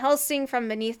comic Van Helsing from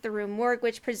Beneath the Rue Morgue,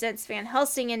 which presents Van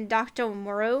Helsing and Dr.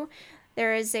 Moreau.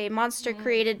 There is a monster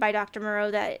created by Dr.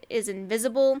 Moreau that is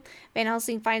invisible. Van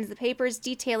Helsing finds the papers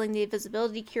detailing the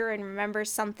invisibility cure and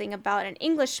remembers something about an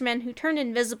Englishman who turned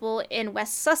invisible in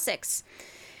West Sussex.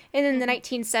 And in the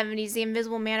 1970s, the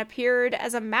Invisible Man appeared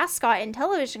as a mascot in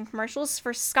television commercials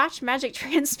for Scotch Magic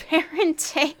Transparent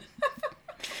Tape.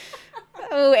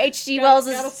 Oh, H.G. Wells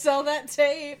Gotta sell that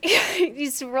tape.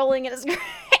 he's rolling in his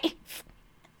grave.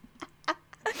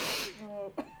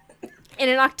 Oh. In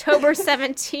an October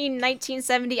 17,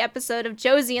 1970 episode of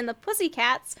Josie and the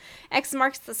Pussycats, X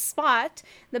marks the spot,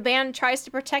 the band tries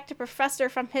to protect a professor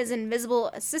from his invisible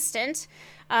assistant.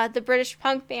 The British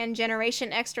punk band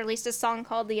Generation X released a song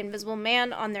called The Invisible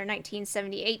Man on their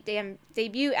 1978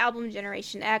 debut album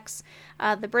Generation X.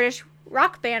 The British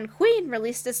rock band Queen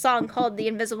released a song called The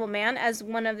Invisible Man as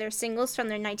one of their singles from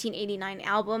their 1989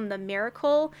 album, The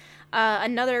Miracle.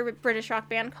 Another British rock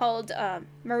band called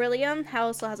Marillion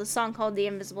also has a song called The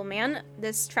Invisible Man.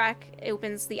 This track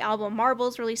opens the album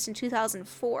Marbles, released in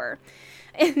 2004.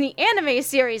 In the anime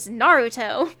series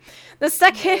Naruto, the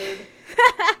second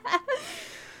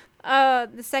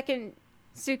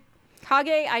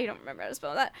Tsukage, I don't remember how to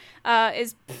spell that,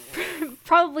 is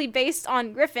probably based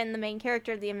on Griffin, the main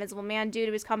character of the Invisible Man, due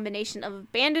to his combination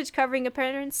of bandage covering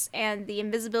appearance and the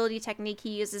invisibility technique he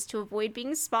uses to avoid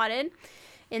being spotted.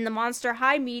 In the Monster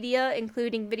High media,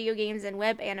 including video games and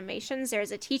web animations,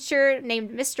 there's a teacher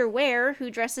named Mr. Ware who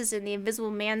dresses in the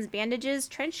Invisible Man's bandages,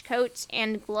 trench coat,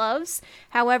 and gloves.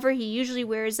 However, he usually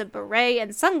wears a beret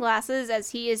and sunglasses as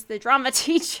he is the drama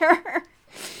teacher.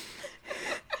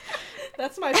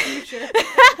 That's my future.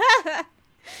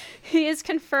 He is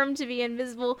confirmed to be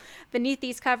invisible beneath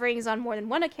these coverings on more than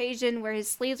one occasion, where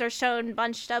his sleeves are shown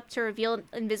bunched up to reveal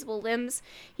invisible limbs.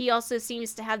 He also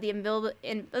seems to have the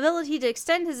ability to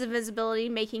extend his invisibility,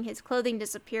 making his clothing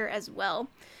disappear as well.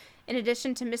 In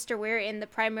addition to Mr. Ware in the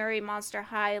primary Monster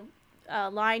High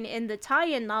line in the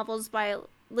tie-in novels by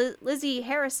Lizzie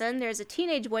Harrison, there's a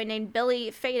teenage boy named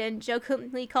Billy Faden,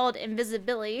 jokingly called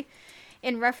Invisibility,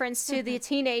 in reference to the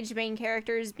teenage main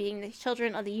characters being the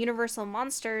children of the Universal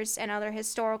Monsters and other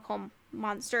historical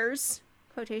monsters.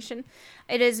 Quotation.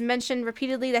 It is mentioned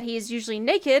repeatedly that he is usually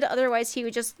naked, otherwise he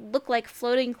would just look like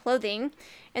floating clothing.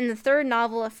 In the third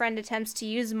novel, a friend attempts to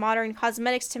use modern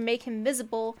cosmetics to make him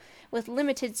visible with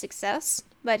limited success,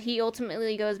 but he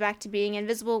ultimately goes back to being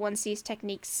invisible once these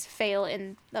techniques fail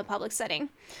in the public setting.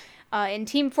 In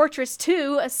Team Fortress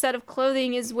 2, a set of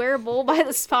clothing is wearable by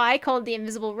the spy called the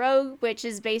Invisible Rogue, which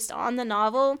is based on the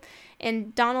novel.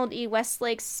 In Donald E.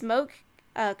 Westlake's Smoke,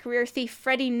 career thief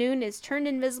Freddie Noon is turned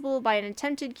invisible by an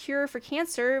attempted cure for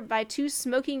cancer by two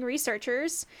smoking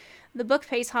researchers. The book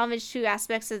pays homage to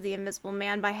aspects of the Invisible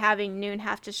Man by having Noon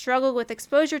have to struggle with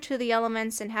exposure to the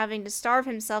elements and having to starve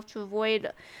himself to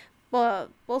avoid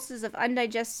bolsters of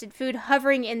undigested food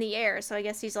hovering in the air. So I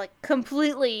guess he's like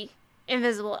completely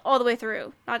invisible all the way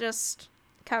through, not just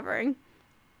covering.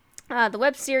 The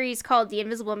web series called The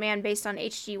Invisible Man, based on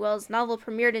H.G. Wells' novel,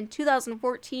 premiered in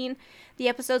 2014. The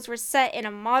episodes were set in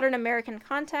a modern American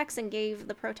context and gave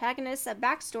the protagonist a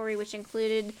backstory which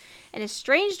included an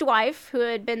estranged wife who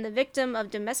had been the victim of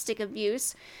domestic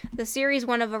abuse. The series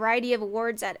won a variety of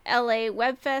awards at LA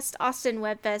Webfest, Austin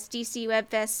Webfest, DC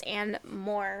Webfest, and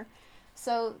more.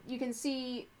 So you can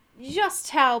see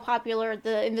just how popular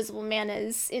the Invisible Man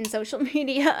is in social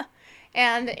media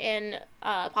and in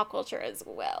pop culture as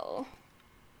well.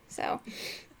 So,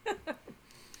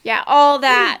 yeah, all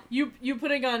that. You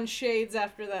putting on shades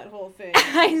after that whole thing.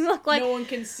 I look like no one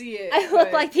can see it. I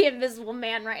look like the Invisible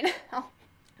Man right now.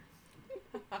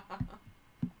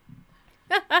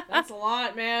 That's a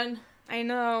lot, man. I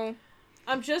know.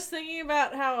 I'm just thinking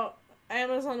about how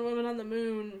Amazon Women on the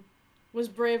Moon was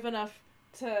brave enough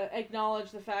to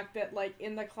acknowledge the fact that, like,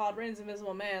 in the Claude Rains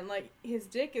Invisible Man, like, his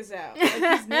dick is out. Like,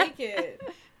 he's naked.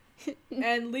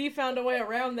 And Lee found a way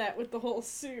around that with the whole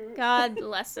suit. God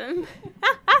bless him.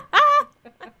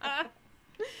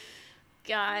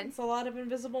 God. It's a lot of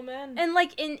Invisible Men. And,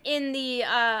 like, in the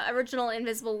original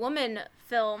Invisible Woman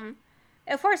film,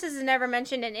 of course this is never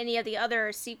mentioned in any of the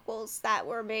other sequels that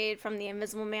were made from the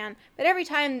Invisible Man, but every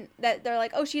time that they're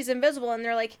like, oh, she's invisible, and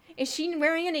they're like, is she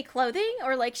wearing any clothing?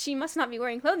 Or, like, she must not be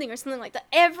wearing clothing or something like that.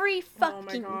 Every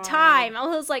fucking time. I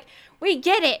was like, we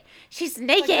get it. She's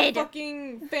naked. Like the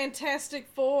fucking Fantastic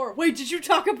Four. Wait, did you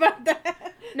talk about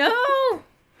that? No!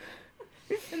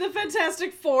 In the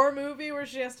Fantastic Four movie where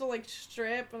she has to, like,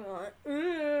 strip and like,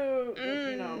 ooh.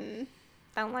 You know.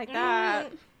 Don't like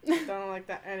that. Don't like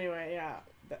that. Anyway, yeah.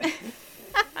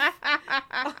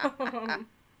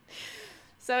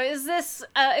 So is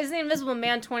the Invisible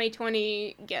Man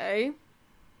 2020 gay? Do you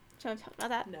want to talk about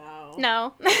that? No.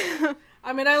 No.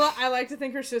 I mean, I like to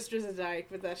think her sister's a dyke,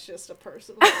 but that's just a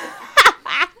personal.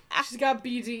 She's got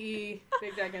BDE,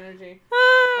 big dyke energy.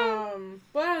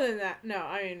 But other than that, no.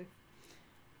 I mean,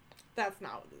 that's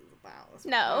not what this is about.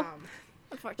 No.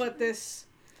 Unfortunately. But this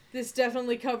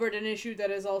definitely covered an issue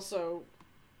that is also,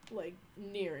 like,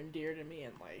 near and dear to me,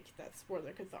 and, like, that's where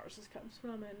the catharsis comes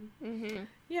from. And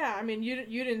yeah, I mean, you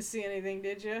didn't see anything,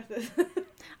 did you?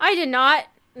 I did not.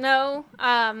 No.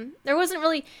 There wasn't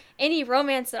really any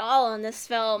romance at all in this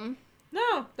film.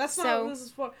 No, that's not what this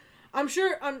is for. I'm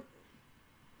sure,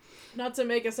 not to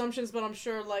make assumptions, but I'm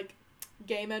sure, like,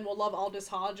 gay men will love Aldous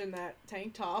Hodge in that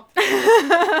tank top.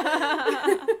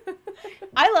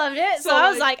 I loved it, so I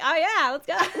was like, oh yeah, let's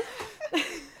go.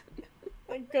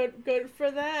 Like, Good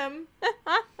for them.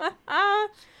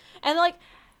 And like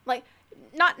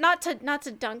not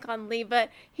to dunk on Lee, but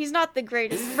he's not the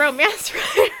greatest romance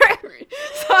writer.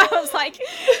 So I was like,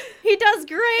 he does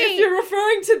great. If you're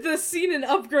referring to the scene in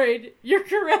Upgrade, you're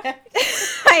correct.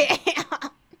 I am.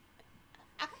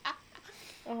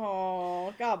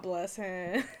 Oh, God bless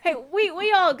him. Hey,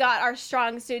 we all got our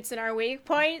strong suits and our weak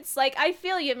points. Like, I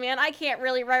feel you, man. I can't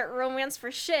really write romance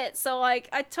for shit. So, like,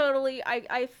 I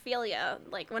feel you,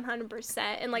 like, 100%.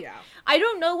 And, like, Yeah. I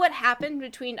don't know what happened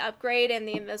between Upgrade and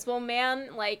The Invisible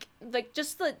Man. Like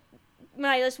just when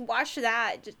I just watched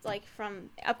that, just, like,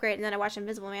 from Upgrade and then I watched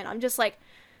Invisible Man, I'm just, like,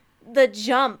 the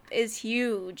jump is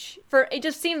huge. It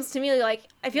just seems to me like,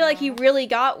 I feel like he really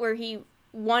got where he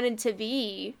wanted to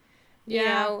be. You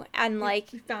know, and like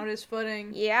he found his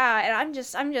footing. Yeah, and I'm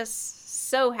just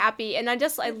so happy, and I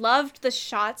loved the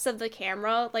shots of the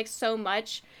camera like so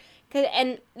much,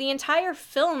 and the entire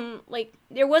film, like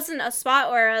there wasn't a spot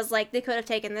where I was like they could have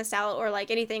taken this out or like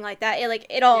anything like that.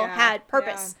 It all had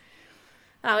purpose.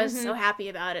 Yeah. I was so happy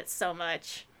about it so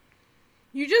much.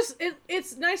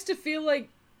 It's nice to feel like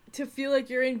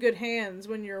you're in good hands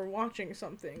when you're watching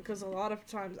something, because a lot of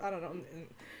times, I don't know.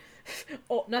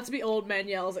 Not to be old man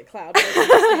yells at cloud, but in this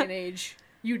day and age,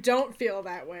 you don't feel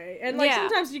that way. And, like,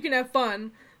 sometimes you can have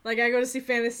fun. Like, I go to see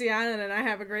Fantasy Island and I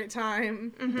have a great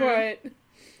time. Mm-hmm. But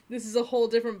this is a whole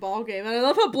different ballgame. And I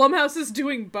love how Blumhouse is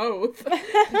doing both.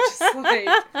 Just like,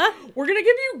 we're gonna give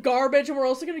you garbage, and we're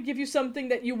also gonna give you something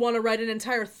that you want to write an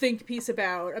entire think piece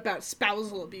about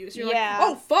spousal abuse. You're like,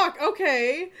 oh, fuck,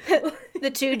 okay. The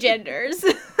two genders.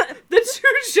 The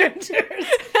two genders.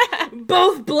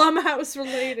 Both Blumhouse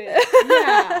related.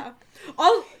 Yeah.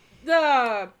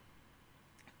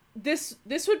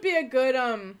 This would be a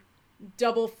good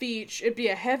double feature. It'd be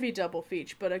a heavy double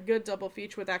feature, but a good double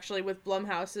feature with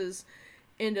Blumhouse's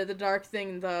Into the Dark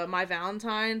thing, the My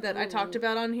Valentine that I talked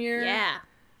about on here. Yeah.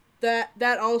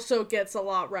 That also gets a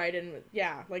lot right, and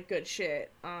like good shit.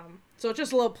 So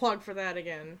just a little plug for that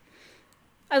again.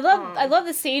 I love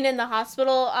the scene in the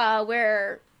hospital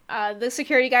where the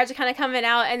security guards are kind of coming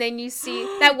out, and then you see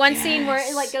that one scene where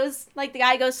it like goes, like the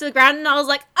guy goes to the ground, and I was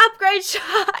like, Upgrade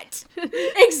shot.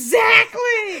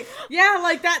 Exactly. Yeah,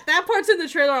 like that part's in the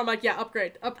trailer. I'm like, yeah,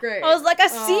 upgrade. I was like, I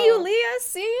see you, Leah. I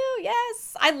see you.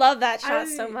 Yes, I love that shot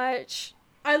so much.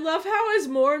 I love how as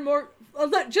more and more,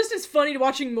 just as funny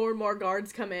watching more and more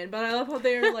guards come in, but I love how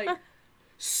they're like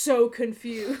so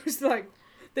confused, like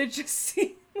they just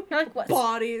see like,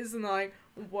 bodies and they're like,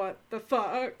 what the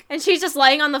fuck? And she's just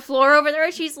laying on the floor over there,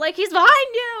 and she's like, he's behind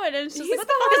you! And it's just like, what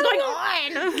the fuck is going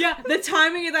on? Yeah, the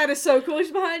timing of that is so cool.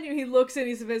 He's behind you, he looks and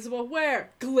he's invisible. Where?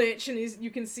 Glitch, and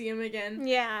you can see him again.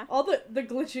 Yeah. All the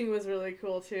glitching was really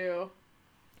cool, too.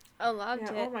 I loved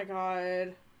it. Oh my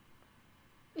god.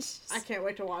 I can't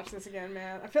wait to watch this again,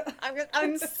 man.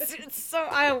 It's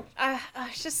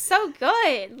just so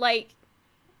good. Like,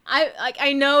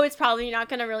 I know it's probably not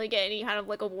gonna really get any kind of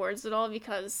like awards at all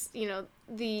because, you know,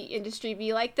 the industry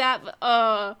be like that,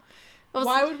 but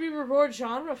why would we reward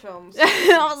genre films?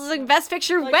 I was like, Best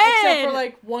Picture win! Except for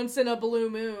like Once in a Blue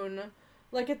Moon.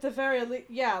 Like at the very least,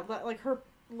 like her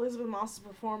Elizabeth Moss's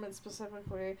performance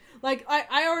specifically. Like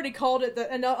I already called it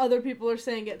that, and other people are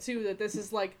saying it too, that this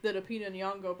is like the Lupita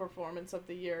Nyong'o performance of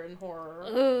the year in horror.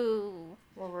 Ooh.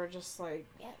 Where we're just like,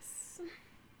 yes.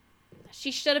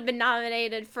 She should have been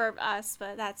nominated for us,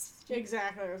 but that's...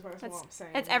 Exactly, that's what I'm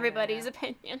saying. It's everybody's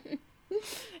opinion.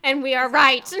 And we are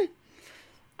right.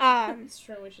 It's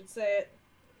true, we should say it.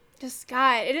 Just,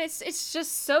 God, it's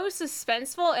just so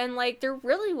suspenseful, and, like, there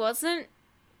really wasn't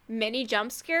many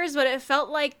jump scares, but it felt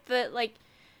like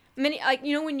many, like,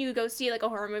 you know when you go see, like, a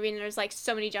horror movie and there's, like,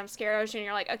 so many jump scares, and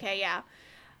you're like, okay, yeah.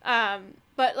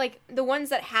 But, like, the ones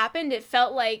that happened, it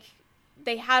felt like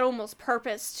they had almost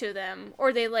purpose to them,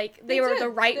 or they were the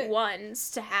right ones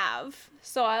to have.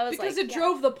 So I was because it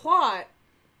drove the plot.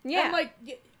 Yeah. And, like,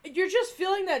 you're just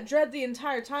feeling that dread the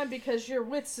entire time because you're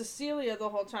with Cecilia the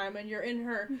whole time and you're in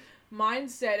her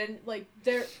mindset, and, like,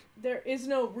 there is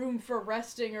no room for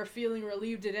resting or feeling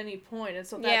relieved at any point, and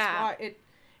so that's why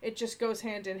it just goes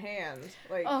hand in hand.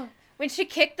 Like, when she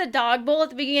kicked the dog bowl at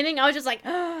the beginning, I was just like,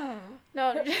 oh,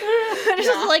 no. It's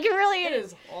just like, really. It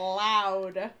is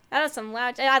loud. That was some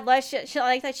loud. And I love she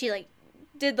like that she, like,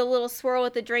 did the little swirl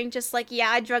with the drink, just like, yeah,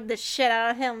 I drugged the shit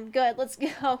out of him. Good, let's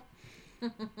go.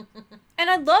 And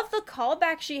I love the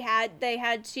callback they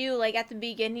had too, like, at the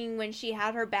beginning when she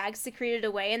had her bag secreted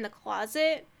away in the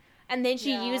closet. And then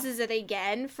she uses it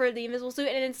again for the invisible suit.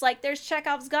 And it's like, there's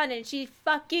Chekhov's gun, and she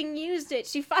fucking used it.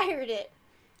 She fired it.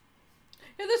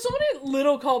 Yeah, there's so many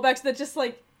little callbacks that just,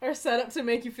 like, are set up to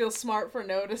make you feel smart for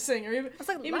noticing, or even,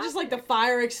 like, even just like the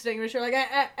fire extinguisher, like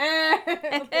yeah.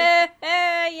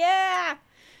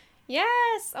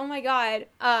 Yes. Oh my god.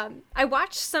 I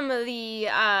watched some of the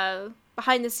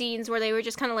behind the scenes where they were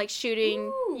just kind of like shooting,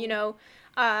 Ooh. you know,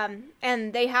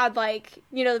 and they had like,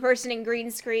 you know, the person in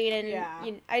green screen, and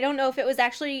you know, I don't know if it was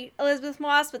actually Elizabeth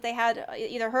Moss, but they had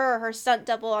either her or her stunt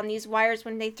double on these wires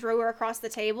when they threw her across the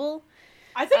table.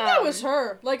 I think that was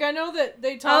her. Like, I know that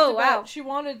they talked about she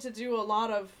wanted to do a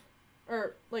lot of,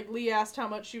 or like Lee asked how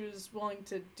much she was willing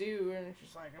to do, and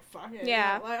she's like, fuck it.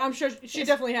 Yeah. You know? Like, I'm sure she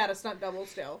definitely had a stunt double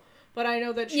still, but I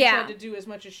know that she tried to do as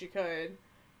much as she could.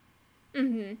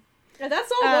 Mm-hmm. And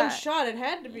that's all one shot. It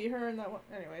had to be her in that one.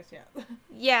 Anyways, yeah.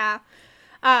 Yeah.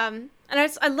 And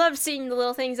I loved seeing the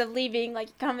little things of Lee being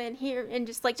like, come in here and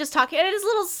just talking. And his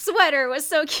little sweater was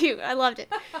so cute. I loved it.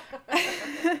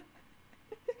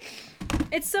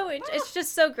 It's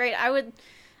just so great.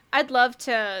 I'd love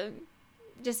to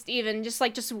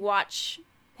just watch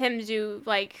him do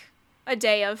like a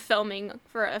day of filming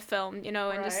for a film, you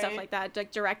know, and just stuff like that,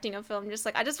 like directing a film. Just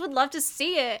like, I just would love to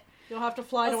see it. You'll have to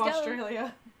fly to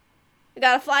Australia. I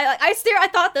gotta fly. Like, I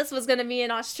thought this was gonna be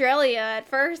in Australia at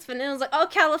first, but then it was like, oh,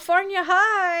 California,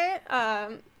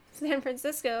 hi, San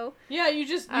Francisco. Yeah, you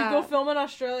go film in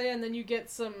Australia, and then you get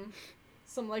some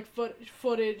like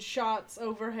footage shots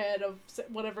overhead of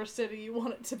whatever city you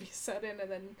want it to be set in, and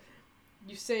then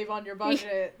you save on your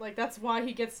budget. Like, that's why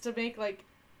he gets to make like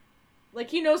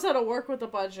he knows how to work with a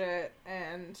budget,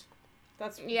 and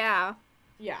that's yeah.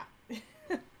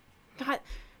 God,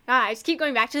 I just keep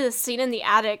going back to the scene in the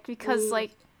attic because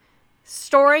like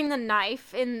storing the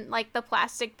knife in like the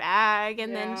plastic bag,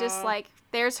 and then just like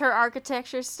there's her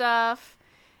architecture stuff.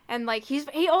 And, like,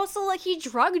 he also, like, he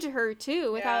drugged her,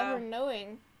 too, without her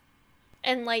knowing.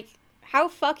 And, like, how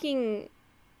fucking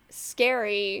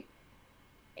scary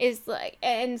is, like,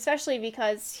 and especially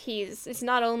because it's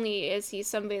not only is he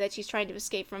somebody that she's trying to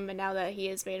escape from, but now that he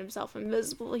has made himself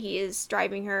invisible, he is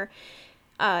driving her,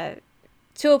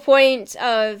 to a point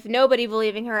of nobody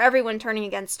believing her, everyone turning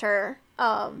against her,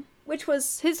 which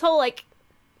was his whole, like,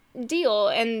 deal,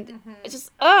 and it's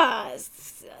just,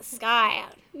 Sky,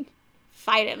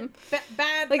 fight him.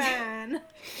 Bad man.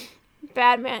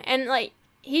 Bad man. And, like,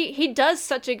 he does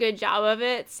such a good job of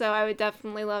it, so I would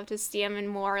definitely love to see him in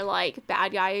more, like,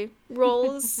 bad guy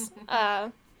roles.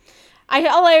 All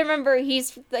I remember,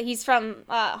 he's from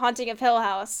Haunting of Hill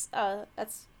House. I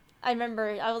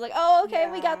remember, I was like, oh, okay,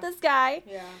 we got this guy.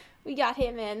 Yeah. We got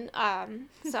him in.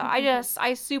 So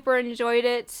I super enjoyed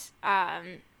it.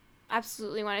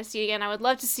 Absolutely want to see it again. I would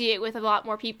love to see it with a lot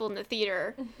more people in the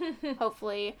theater.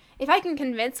 Hopefully, if I can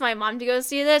convince my mom to go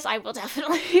see this, I will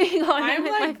definitely be going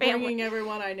with my family. Bringing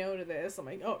everyone I know to this. I'm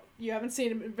like, oh, you haven't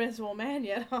seen Invisible Man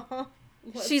yet, huh?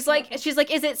 She's like,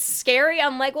 is it scary?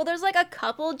 I'm like, well, there's like a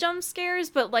couple jump scares,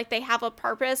 but like they have a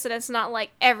purpose, and it's not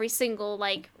like every single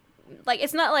like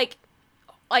it's not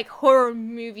like horror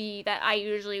movie that I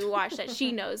usually watch that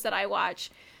she knows that I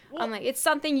watch. Well, I'm like, it's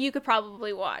something you could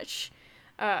probably watch.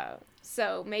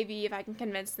 So maybe if I can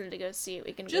convince them to go see it,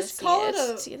 we can just go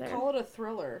see it. Call it a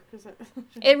thriller, because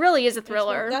it really is a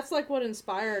thriller. That's like what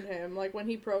inspired him. Like when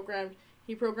he programmed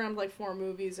like 4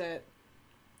 movies at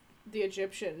the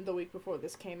Egyptian the week before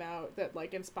this came out that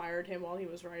like inspired him while he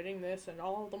was writing this, and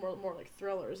all of them were more like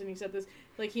thrillers. And he said this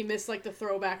like he missed like the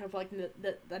throwback of like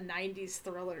the 90s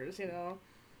thrillers, you know.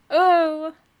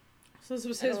 Oh. So this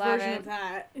was his version of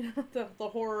that, the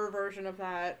horror version of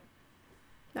that.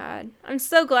 God, I'm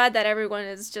so glad that everyone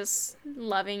is just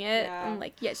loving it. Yeah. I'm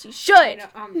like, yes, you should.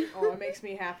 It makes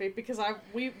me happy because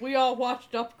we all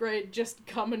watched Upgrade just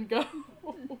come and go.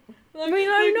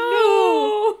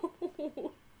 I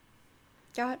know.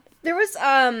 God, there was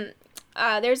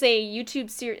there's a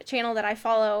YouTube channel that I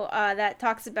follow that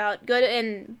talks about good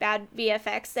and bad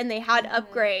VFX, and they had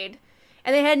Upgrade,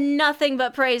 and they had nothing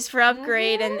but praise for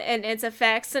Upgrade and its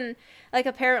effects, and like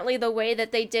apparently the way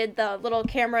that they did the little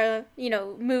camera,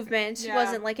 movement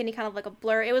wasn't like any kind of like a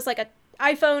blur. It was like a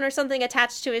iPhone or something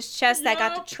attached to his chest that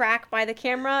got to track by the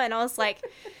camera, and I was like,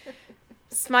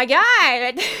 it's my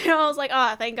guy. And I was like,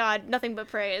 oh, thank God, nothing but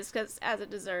praise, because as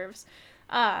it deserves.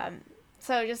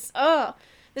 So just,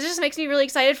 this just makes me really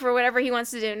excited for whatever he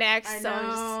wants to do next. I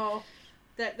know.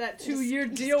 That 2-year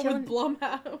deal with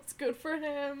Blumhouse, good for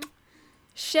him.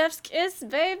 Chef's kiss,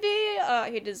 baby.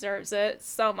 He deserves it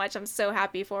so much. I'm so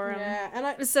happy for him. Yeah, and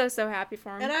I'm so happy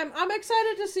for him. And I'm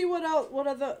excited to see what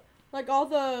other like all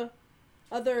the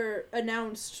other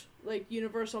announced like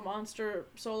Universal Monster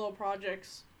solo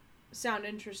projects sound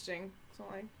interesting. So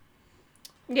like,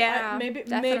 yeah, maybe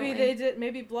they did.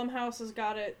 Maybe Blumhouse has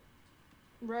got it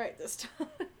right this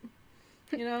time.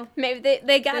 You know? Maybe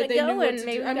they got They it knew what going. to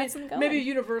Maybe do. I mean, got some going. maybe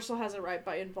Universal has it right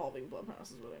by involving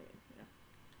Blumhouse is what I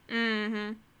mean.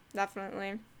 Mm-hmm.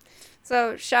 Definitely.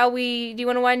 So, do you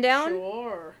want to wind down?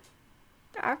 Sure.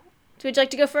 Would you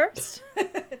like to go first?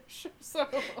 Sure. So,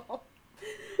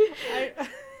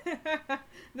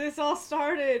 this all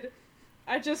started.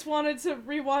 I just wanted to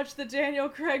rewatch the Daniel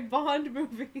Craig Bond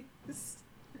movies.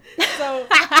 So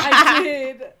I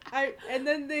did. And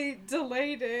then they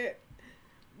delayed it.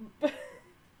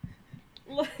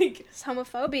 Like, It's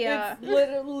homophobia.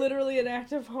 it's literally an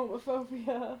act of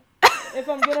homophobia. If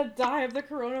I'm gonna die of the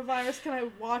coronavirus, can I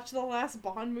watch the last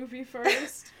Bond movie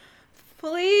first?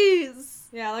 Please.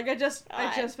 Yeah, like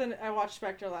I watched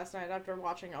Spectre last night after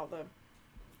watching all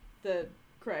the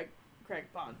Craig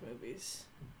Bond movies.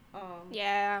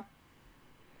 Yeah.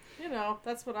 You know,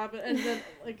 that's what I've been, and then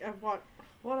like I watched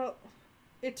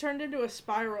it turned into a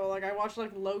spiral. Like I watched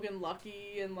like Logan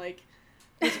Lucky and like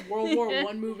this World War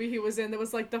I movie he was in that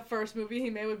was like the first movie he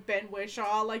made with Ben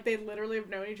Whishaw. Like they literally have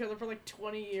known each other for like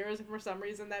 20 years, and for some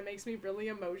reason that makes me really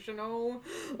emotional.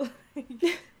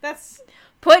 Like, that's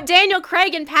Put Daniel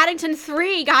Craig in Paddington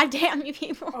 3. Goddamn you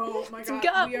people. oh my god,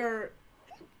 go. we are.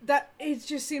 That it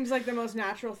just seems like the most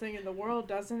natural thing in the world,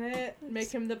 doesn't it?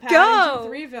 Make him the Paddington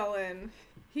 3 villain.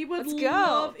 He would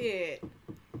love it.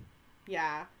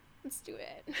 Yeah. Let's do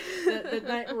it. The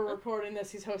night we're recording this,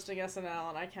 he's hosting SNL,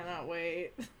 and I cannot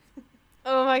wait.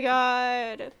 Oh my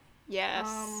god. Yes.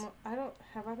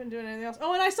 Have I been doing anything else?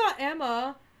 Oh, and I saw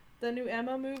Emma, the new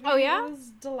Emma movie. Oh, yeah? It was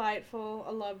delightful.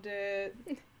 I loved it.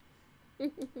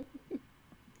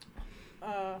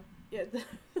 Yeah.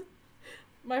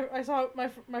 I saw my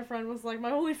friend was like,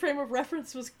 my only frame of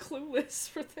reference was Clueless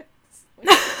for this.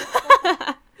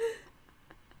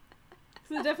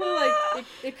 So it definitely, like,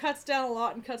 it cuts down a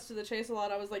lot and cuts to the chase a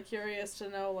lot. I was, like, curious to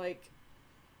know, like,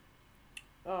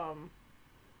 how,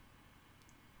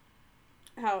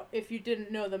 if you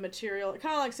didn't know the material,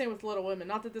 kind of like same with Little Women,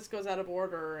 not that this goes out of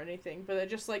order or anything, but it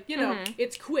just, like, you know,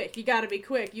 it's quick, you gotta be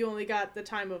quick, you only got the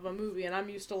time of a movie, and I'm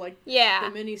used to, like, the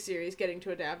miniseries getting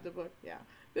to adapt the book, yeah.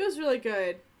 It was really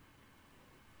good.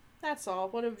 That's all.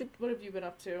 What have you been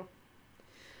up to?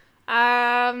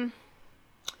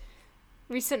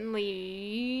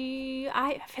 Recently,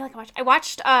 I feel like I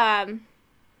watched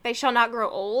They Shall Not Grow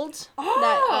Old.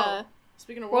 Oh!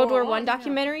 Speaking of World War I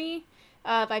documentary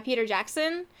by Peter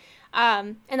Jackson.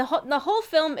 And the whole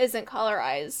film isn't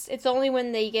colorized. It's only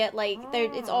when they get like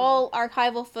it's all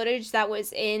archival footage that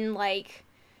was in like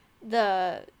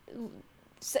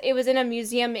it was in a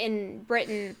museum in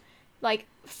Britain like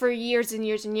for years and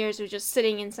years and years. It was just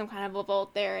sitting in some kind of a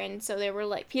vault there, and so they were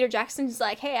like, Peter Jackson's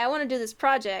like, hey, I want to do this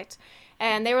project,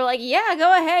 and they were like, yeah,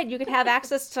 go ahead, you can have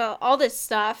access to all this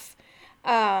stuff.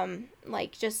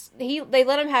 Like just they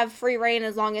let him have free reign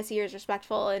as long as he was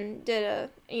respectful and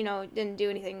didn't do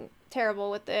anything terrible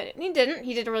with it. And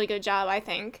he did a really good job, I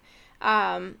think.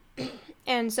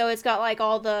 And so it's got like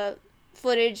all the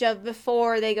footage of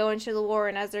before they go into the war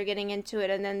and as they're getting into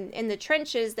it, and then in the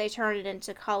trenches they turn it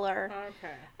into color.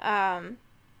 Okay.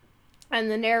 And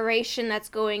the narration that's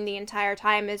going the entire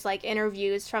time is like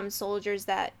interviews from soldiers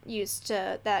that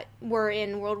were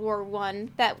in World War I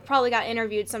that probably got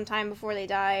interviewed sometime before they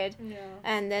died. Yeah.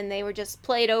 And then they were just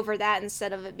played over that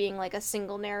instead of it being like a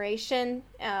single narration.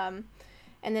 And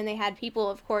then they had people,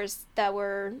 of course, that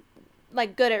were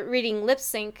like good at reading lip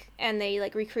sync, and they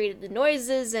like recreated the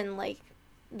noises and like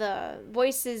the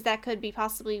voices that could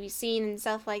possibly be seen and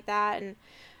stuff like that. And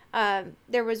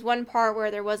there was one part where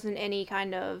there wasn't any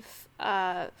kind of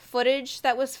footage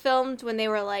that was filmed when they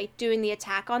were like doing the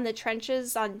attack on the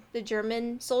trenches on the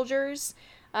German soldiers,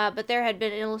 but there had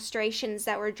been illustrations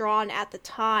that were drawn at the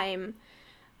time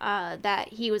that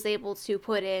he was able to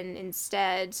put in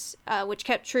instead, which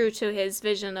kept true to his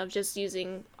vision of just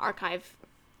using archive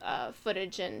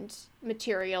footage and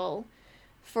material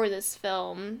for this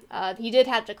film. He did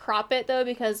have to crop it though,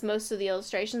 because most of the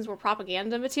illustrations were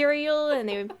propaganda material and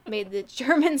they made the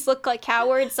Germans look like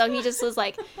cowards, so he just was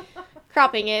like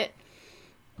cropping it.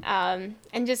 And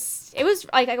just, it was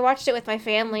like, I watched it with my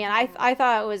family and I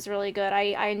thought it was really good.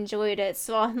 I enjoyed it.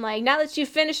 So I'm like, now that you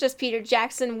finished this, Peter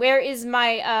Jackson, where is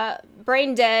my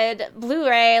Brain Dead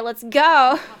Blu-ray? Let's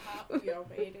go. We are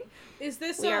waiting. Is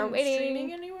this waiting.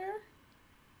 streaming anywhere?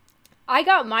 I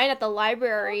got mine at the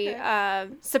library, Okay.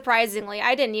 Surprisingly.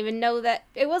 I didn't even know that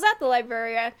it was at the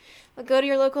library. Go to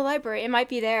your local library. It might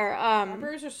be there.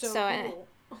 Libraries are so cool.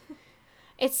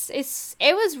 It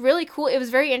was really cool. It was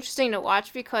very interesting to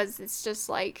watch because it's just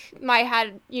like,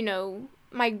 my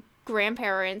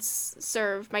grandparents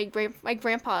served, my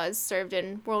grandpas served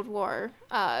in World War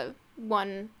I.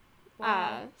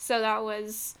 Wow. So that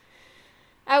was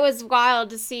That was wild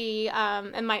to see.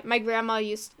 And my grandma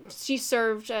she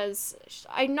served as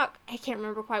I can't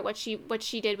remember quite what she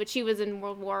did, but she was in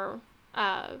World War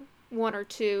One or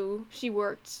Two. She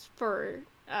worked for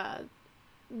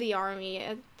the army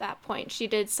at that point. She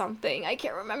did something. I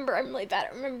can't remember. I'm really bad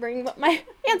at remembering what my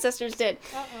ancestors did.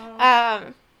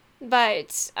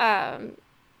 But it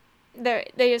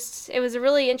was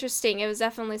really interesting. It was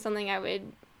definitely something I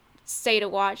would say to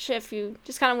watch if you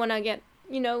just kind of want to get,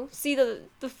 see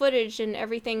the footage and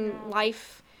everything,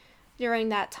 life during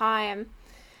that time.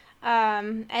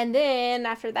 And then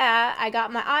after that, I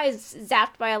got my eyes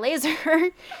zapped by a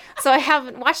laser, so I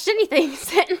haven't watched anything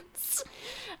since.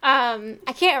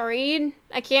 I can't read.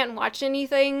 I can't watch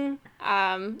anything.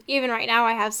 Even right now,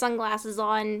 I have sunglasses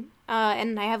on,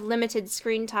 and I have limited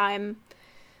screen time,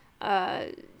 so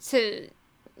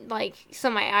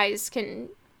my eyes can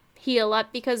heal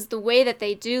up, because the way that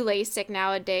they do LASIK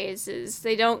nowadays is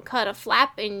they don't cut a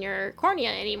flap in your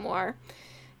cornea anymore.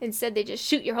 Instead, they just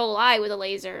shoot your whole eye with a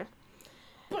laser.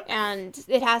 And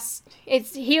it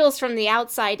heals from the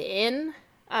outside in.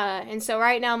 And so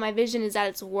right now my vision is at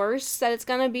its worst that it's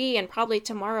going to be, and probably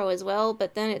tomorrow as well,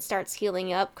 but then it starts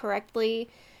healing up correctly.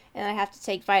 And I have to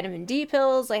take vitamin D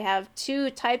pills. I have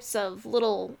 2 types of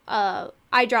little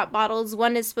eye drop bottles.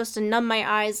 One is supposed to numb my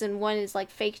eyes, and one is like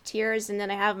fake tears. And then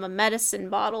I have a medicine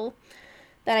bottle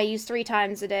that I use 3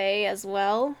 times a day as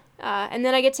well. And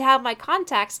then I get to have my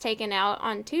contacts taken out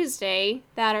on Tuesday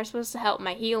that are supposed to help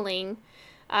my healing.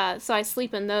 So I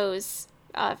sleep in those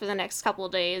for the next couple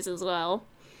of days as well.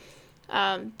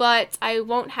 But I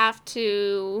won't have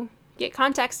to get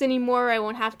contacts anymore. I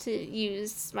won't have to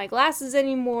use my glasses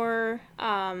anymore.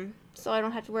 So I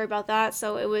don't have to worry about that.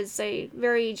 So it was a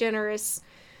very generous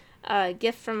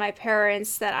gift from my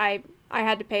parents that I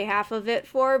had to pay half of it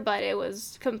for, but it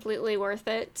was completely worth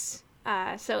it.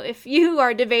 So if you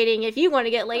are debating if you want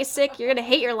to get LASIK, you're going to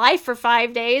hate your life for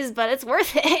 5 days, but it's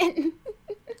worth it.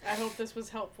 I hope this was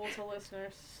helpful to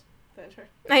listeners.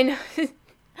 I know.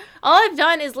 All I've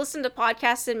done is listen to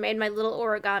podcasts and made my little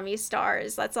origami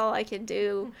stars. That's all I can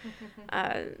do.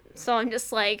 So I'm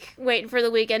just waiting for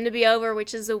the weekend to be over,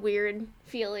 which is a weird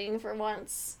feeling for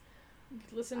once.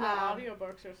 Listen to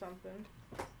audiobooks or something.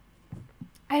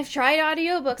 I've tried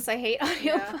audiobooks. I hate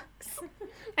audiobooks.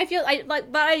 Yeah. But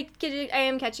I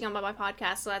am catching on by my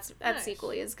podcast, so that's nice.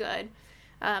 Equally as good.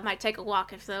 Might take a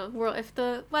walk if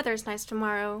the weather's nice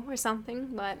tomorrow or something,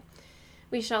 but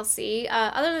we shall see.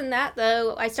 Other than that,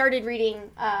 though, I started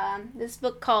reading this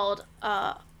book called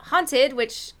Haunted,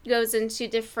 which goes into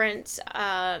different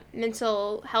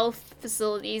mental health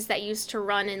facilities that used to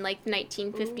run in the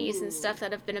 1950s and stuff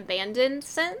that have been abandoned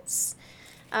since.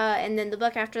 And then the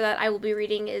book after that I will be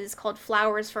reading is called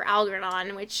Flowers for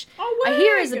Algernon, which I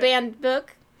hear is a banned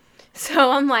book.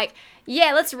 So I'm like,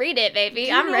 yeah, let's read it,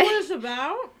 baby. I'm ready. Do you know what it's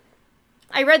about?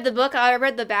 I read the book, I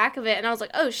read the back of it, and I was like,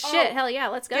 oh shit, hell yeah,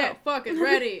 let's go. Yeah, fucking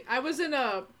ready. I was in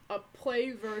a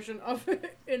play version of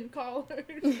it in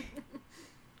college.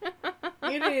 It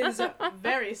is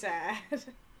very sad.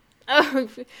 Oh.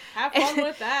 Have fun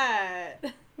with that.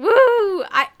 Woo!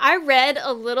 I read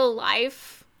A Little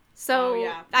Life,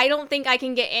 so I don't think I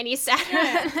can get any sadder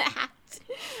than that.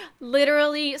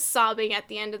 Literally sobbing at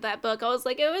the end of that book. I was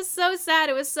like, it was so sad,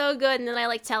 it was so good, and then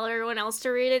I tell everyone else to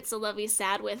read it so they'll be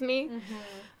sad with me.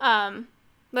 Mm-hmm.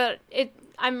 But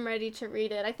I'm ready to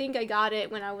read it. I think I got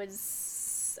it when I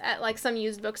was at some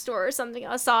used bookstore or something.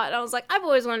 I saw it and I was like, I've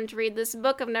always wanted to read this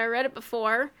book. I've never read it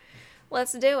before.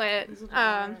 Let's do it.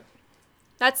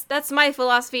 That's my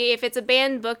philosophy. If it's a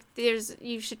banned book,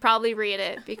 you should probably read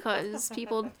it, because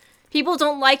people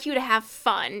don't like you to have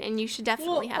fun, and you should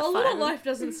definitely have fun. A Little Life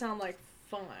doesn't sound like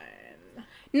fun.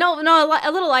 No,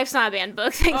 A Little Life's not a banned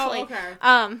book, thankfully.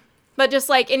 Oh, okay. But just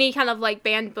any kind of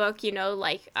banned book,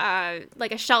 like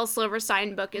a Shel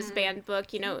Silverstein book is banned book,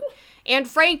 Anne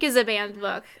Frank is a banned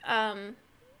book.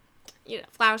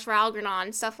 Flowers for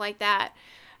Algernon, stuff like that.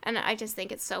 And I just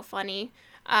think it's so funny.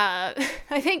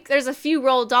 I think there's a few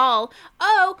Roald Dahl.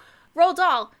 Oh, Roald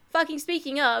Dahl. Fucking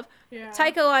speaking of,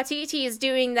 Taika Waititi is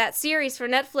doing that series for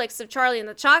Netflix of Charlie and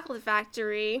the Chocolate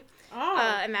Factory.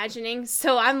 Imagining.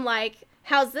 So I'm like,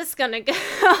 how's this gonna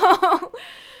go?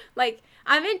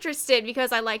 I'm interested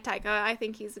because I like Taika. I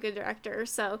think he's a good director.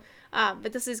 So,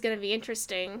 but this is gonna be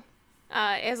interesting.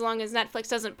 As long as Netflix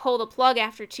doesn't pull the plug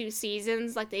after 2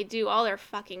 seasons, like they do all their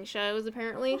fucking shows,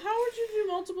 apparently. Well, how would you do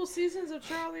multiple seasons of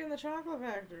Charlie and the Chocolate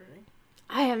Factory?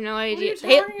 I have no idea. What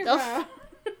are you talking about?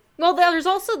 Well, there's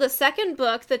also the second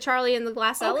book, The Charlie and the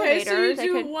Glass Elevator. Okay, so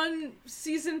you do 1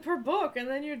 season per book, and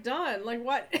then you're done.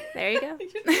 What? There you go.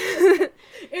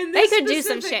 In this they could do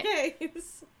some shit.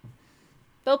 Case.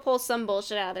 They'll pull some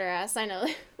bullshit out of their ass, I know.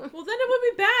 Well, then it would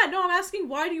be bad. No, I'm asking,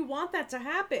 why do you want that to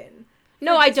happen?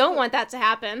 No, I don't want that to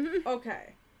happen.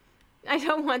 Okay. I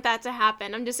don't want that to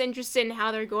happen. I'm just interested in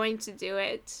how they're going to do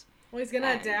it. Well, he's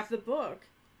gonna adapt the book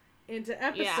into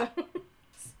episodes. Yeah.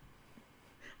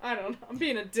 I don't know. I'm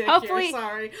being a dick Hopefully- here.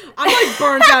 Sorry. I'm like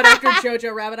burnt out after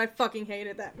Jojo Rabbit. I fucking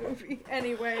hated that movie.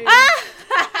 Anyway.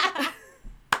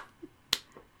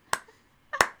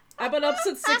 I've been up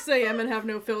since 6 a.m. and have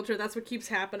no filter. That's what keeps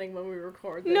happening when we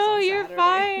record this. No, on you're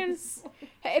Saturdays. fine.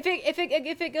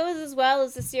 If it goes as well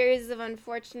as a series of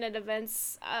unfortunate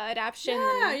events adaptation,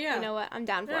 then Yeah. you know what, I'm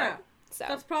down for Yeah. it. So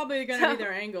That's probably gonna be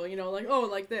their angle, like, oh,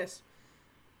 like this.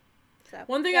 so,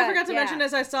 One thing yeah, I forgot to yeah. mention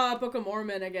is I saw Book of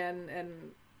Mormon again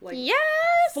and like Yes.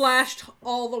 flashed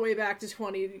all the way back to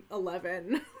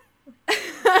 2011.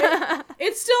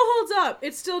 It still holds up.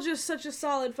 It's still just such a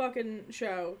solid fucking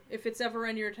show. If it's ever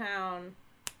in your town,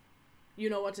 you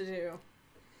know what to do.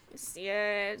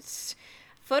 Yes.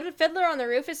 Fiddler on the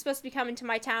Roof is supposed to be coming to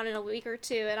my town in a week or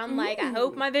two, and I'm like, I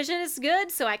hope my vision is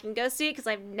good so I can go see it, because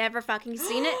I've never fucking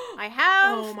seen it. I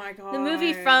have Oh my god. the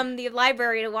movie from the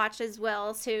library to watch as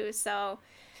well, too, so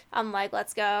I'm like,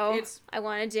 let's go. I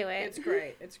want to do it. It's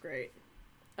great. It's great.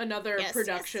 Another Yes,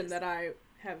 production yes. that I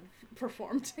have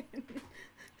performed in.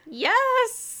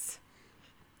 Yes!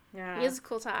 Yeah.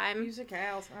 Musical time.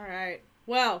 Musicals. Alright.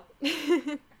 Well,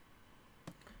 we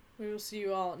will see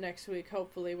you all next week,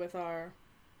 hopefully, with our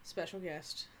special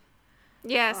guest.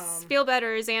 Yes, feel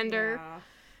better, Xander.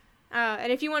 Yeah.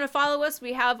 And if you want to follow us,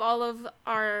 we have all of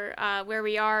our where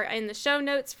we are in the show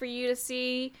notes for you to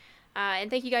see. And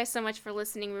thank you guys so much for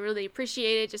listening. We really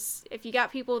appreciate it. Just if you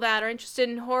got people that are interested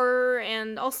in horror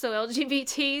and also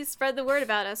LGBT, spread the word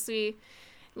about us. We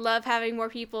love having more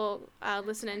people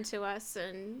listening to us.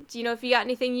 And if you got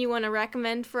anything you want to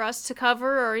recommend for us to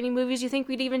cover, or any movies you think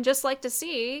we'd even just like to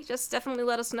see, just definitely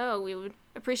let us know. We would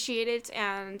appreciate it.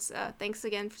 And thanks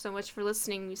again so much for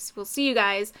listening. We'll see you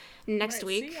guys next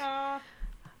week. See ya.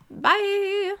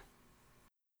 Bye.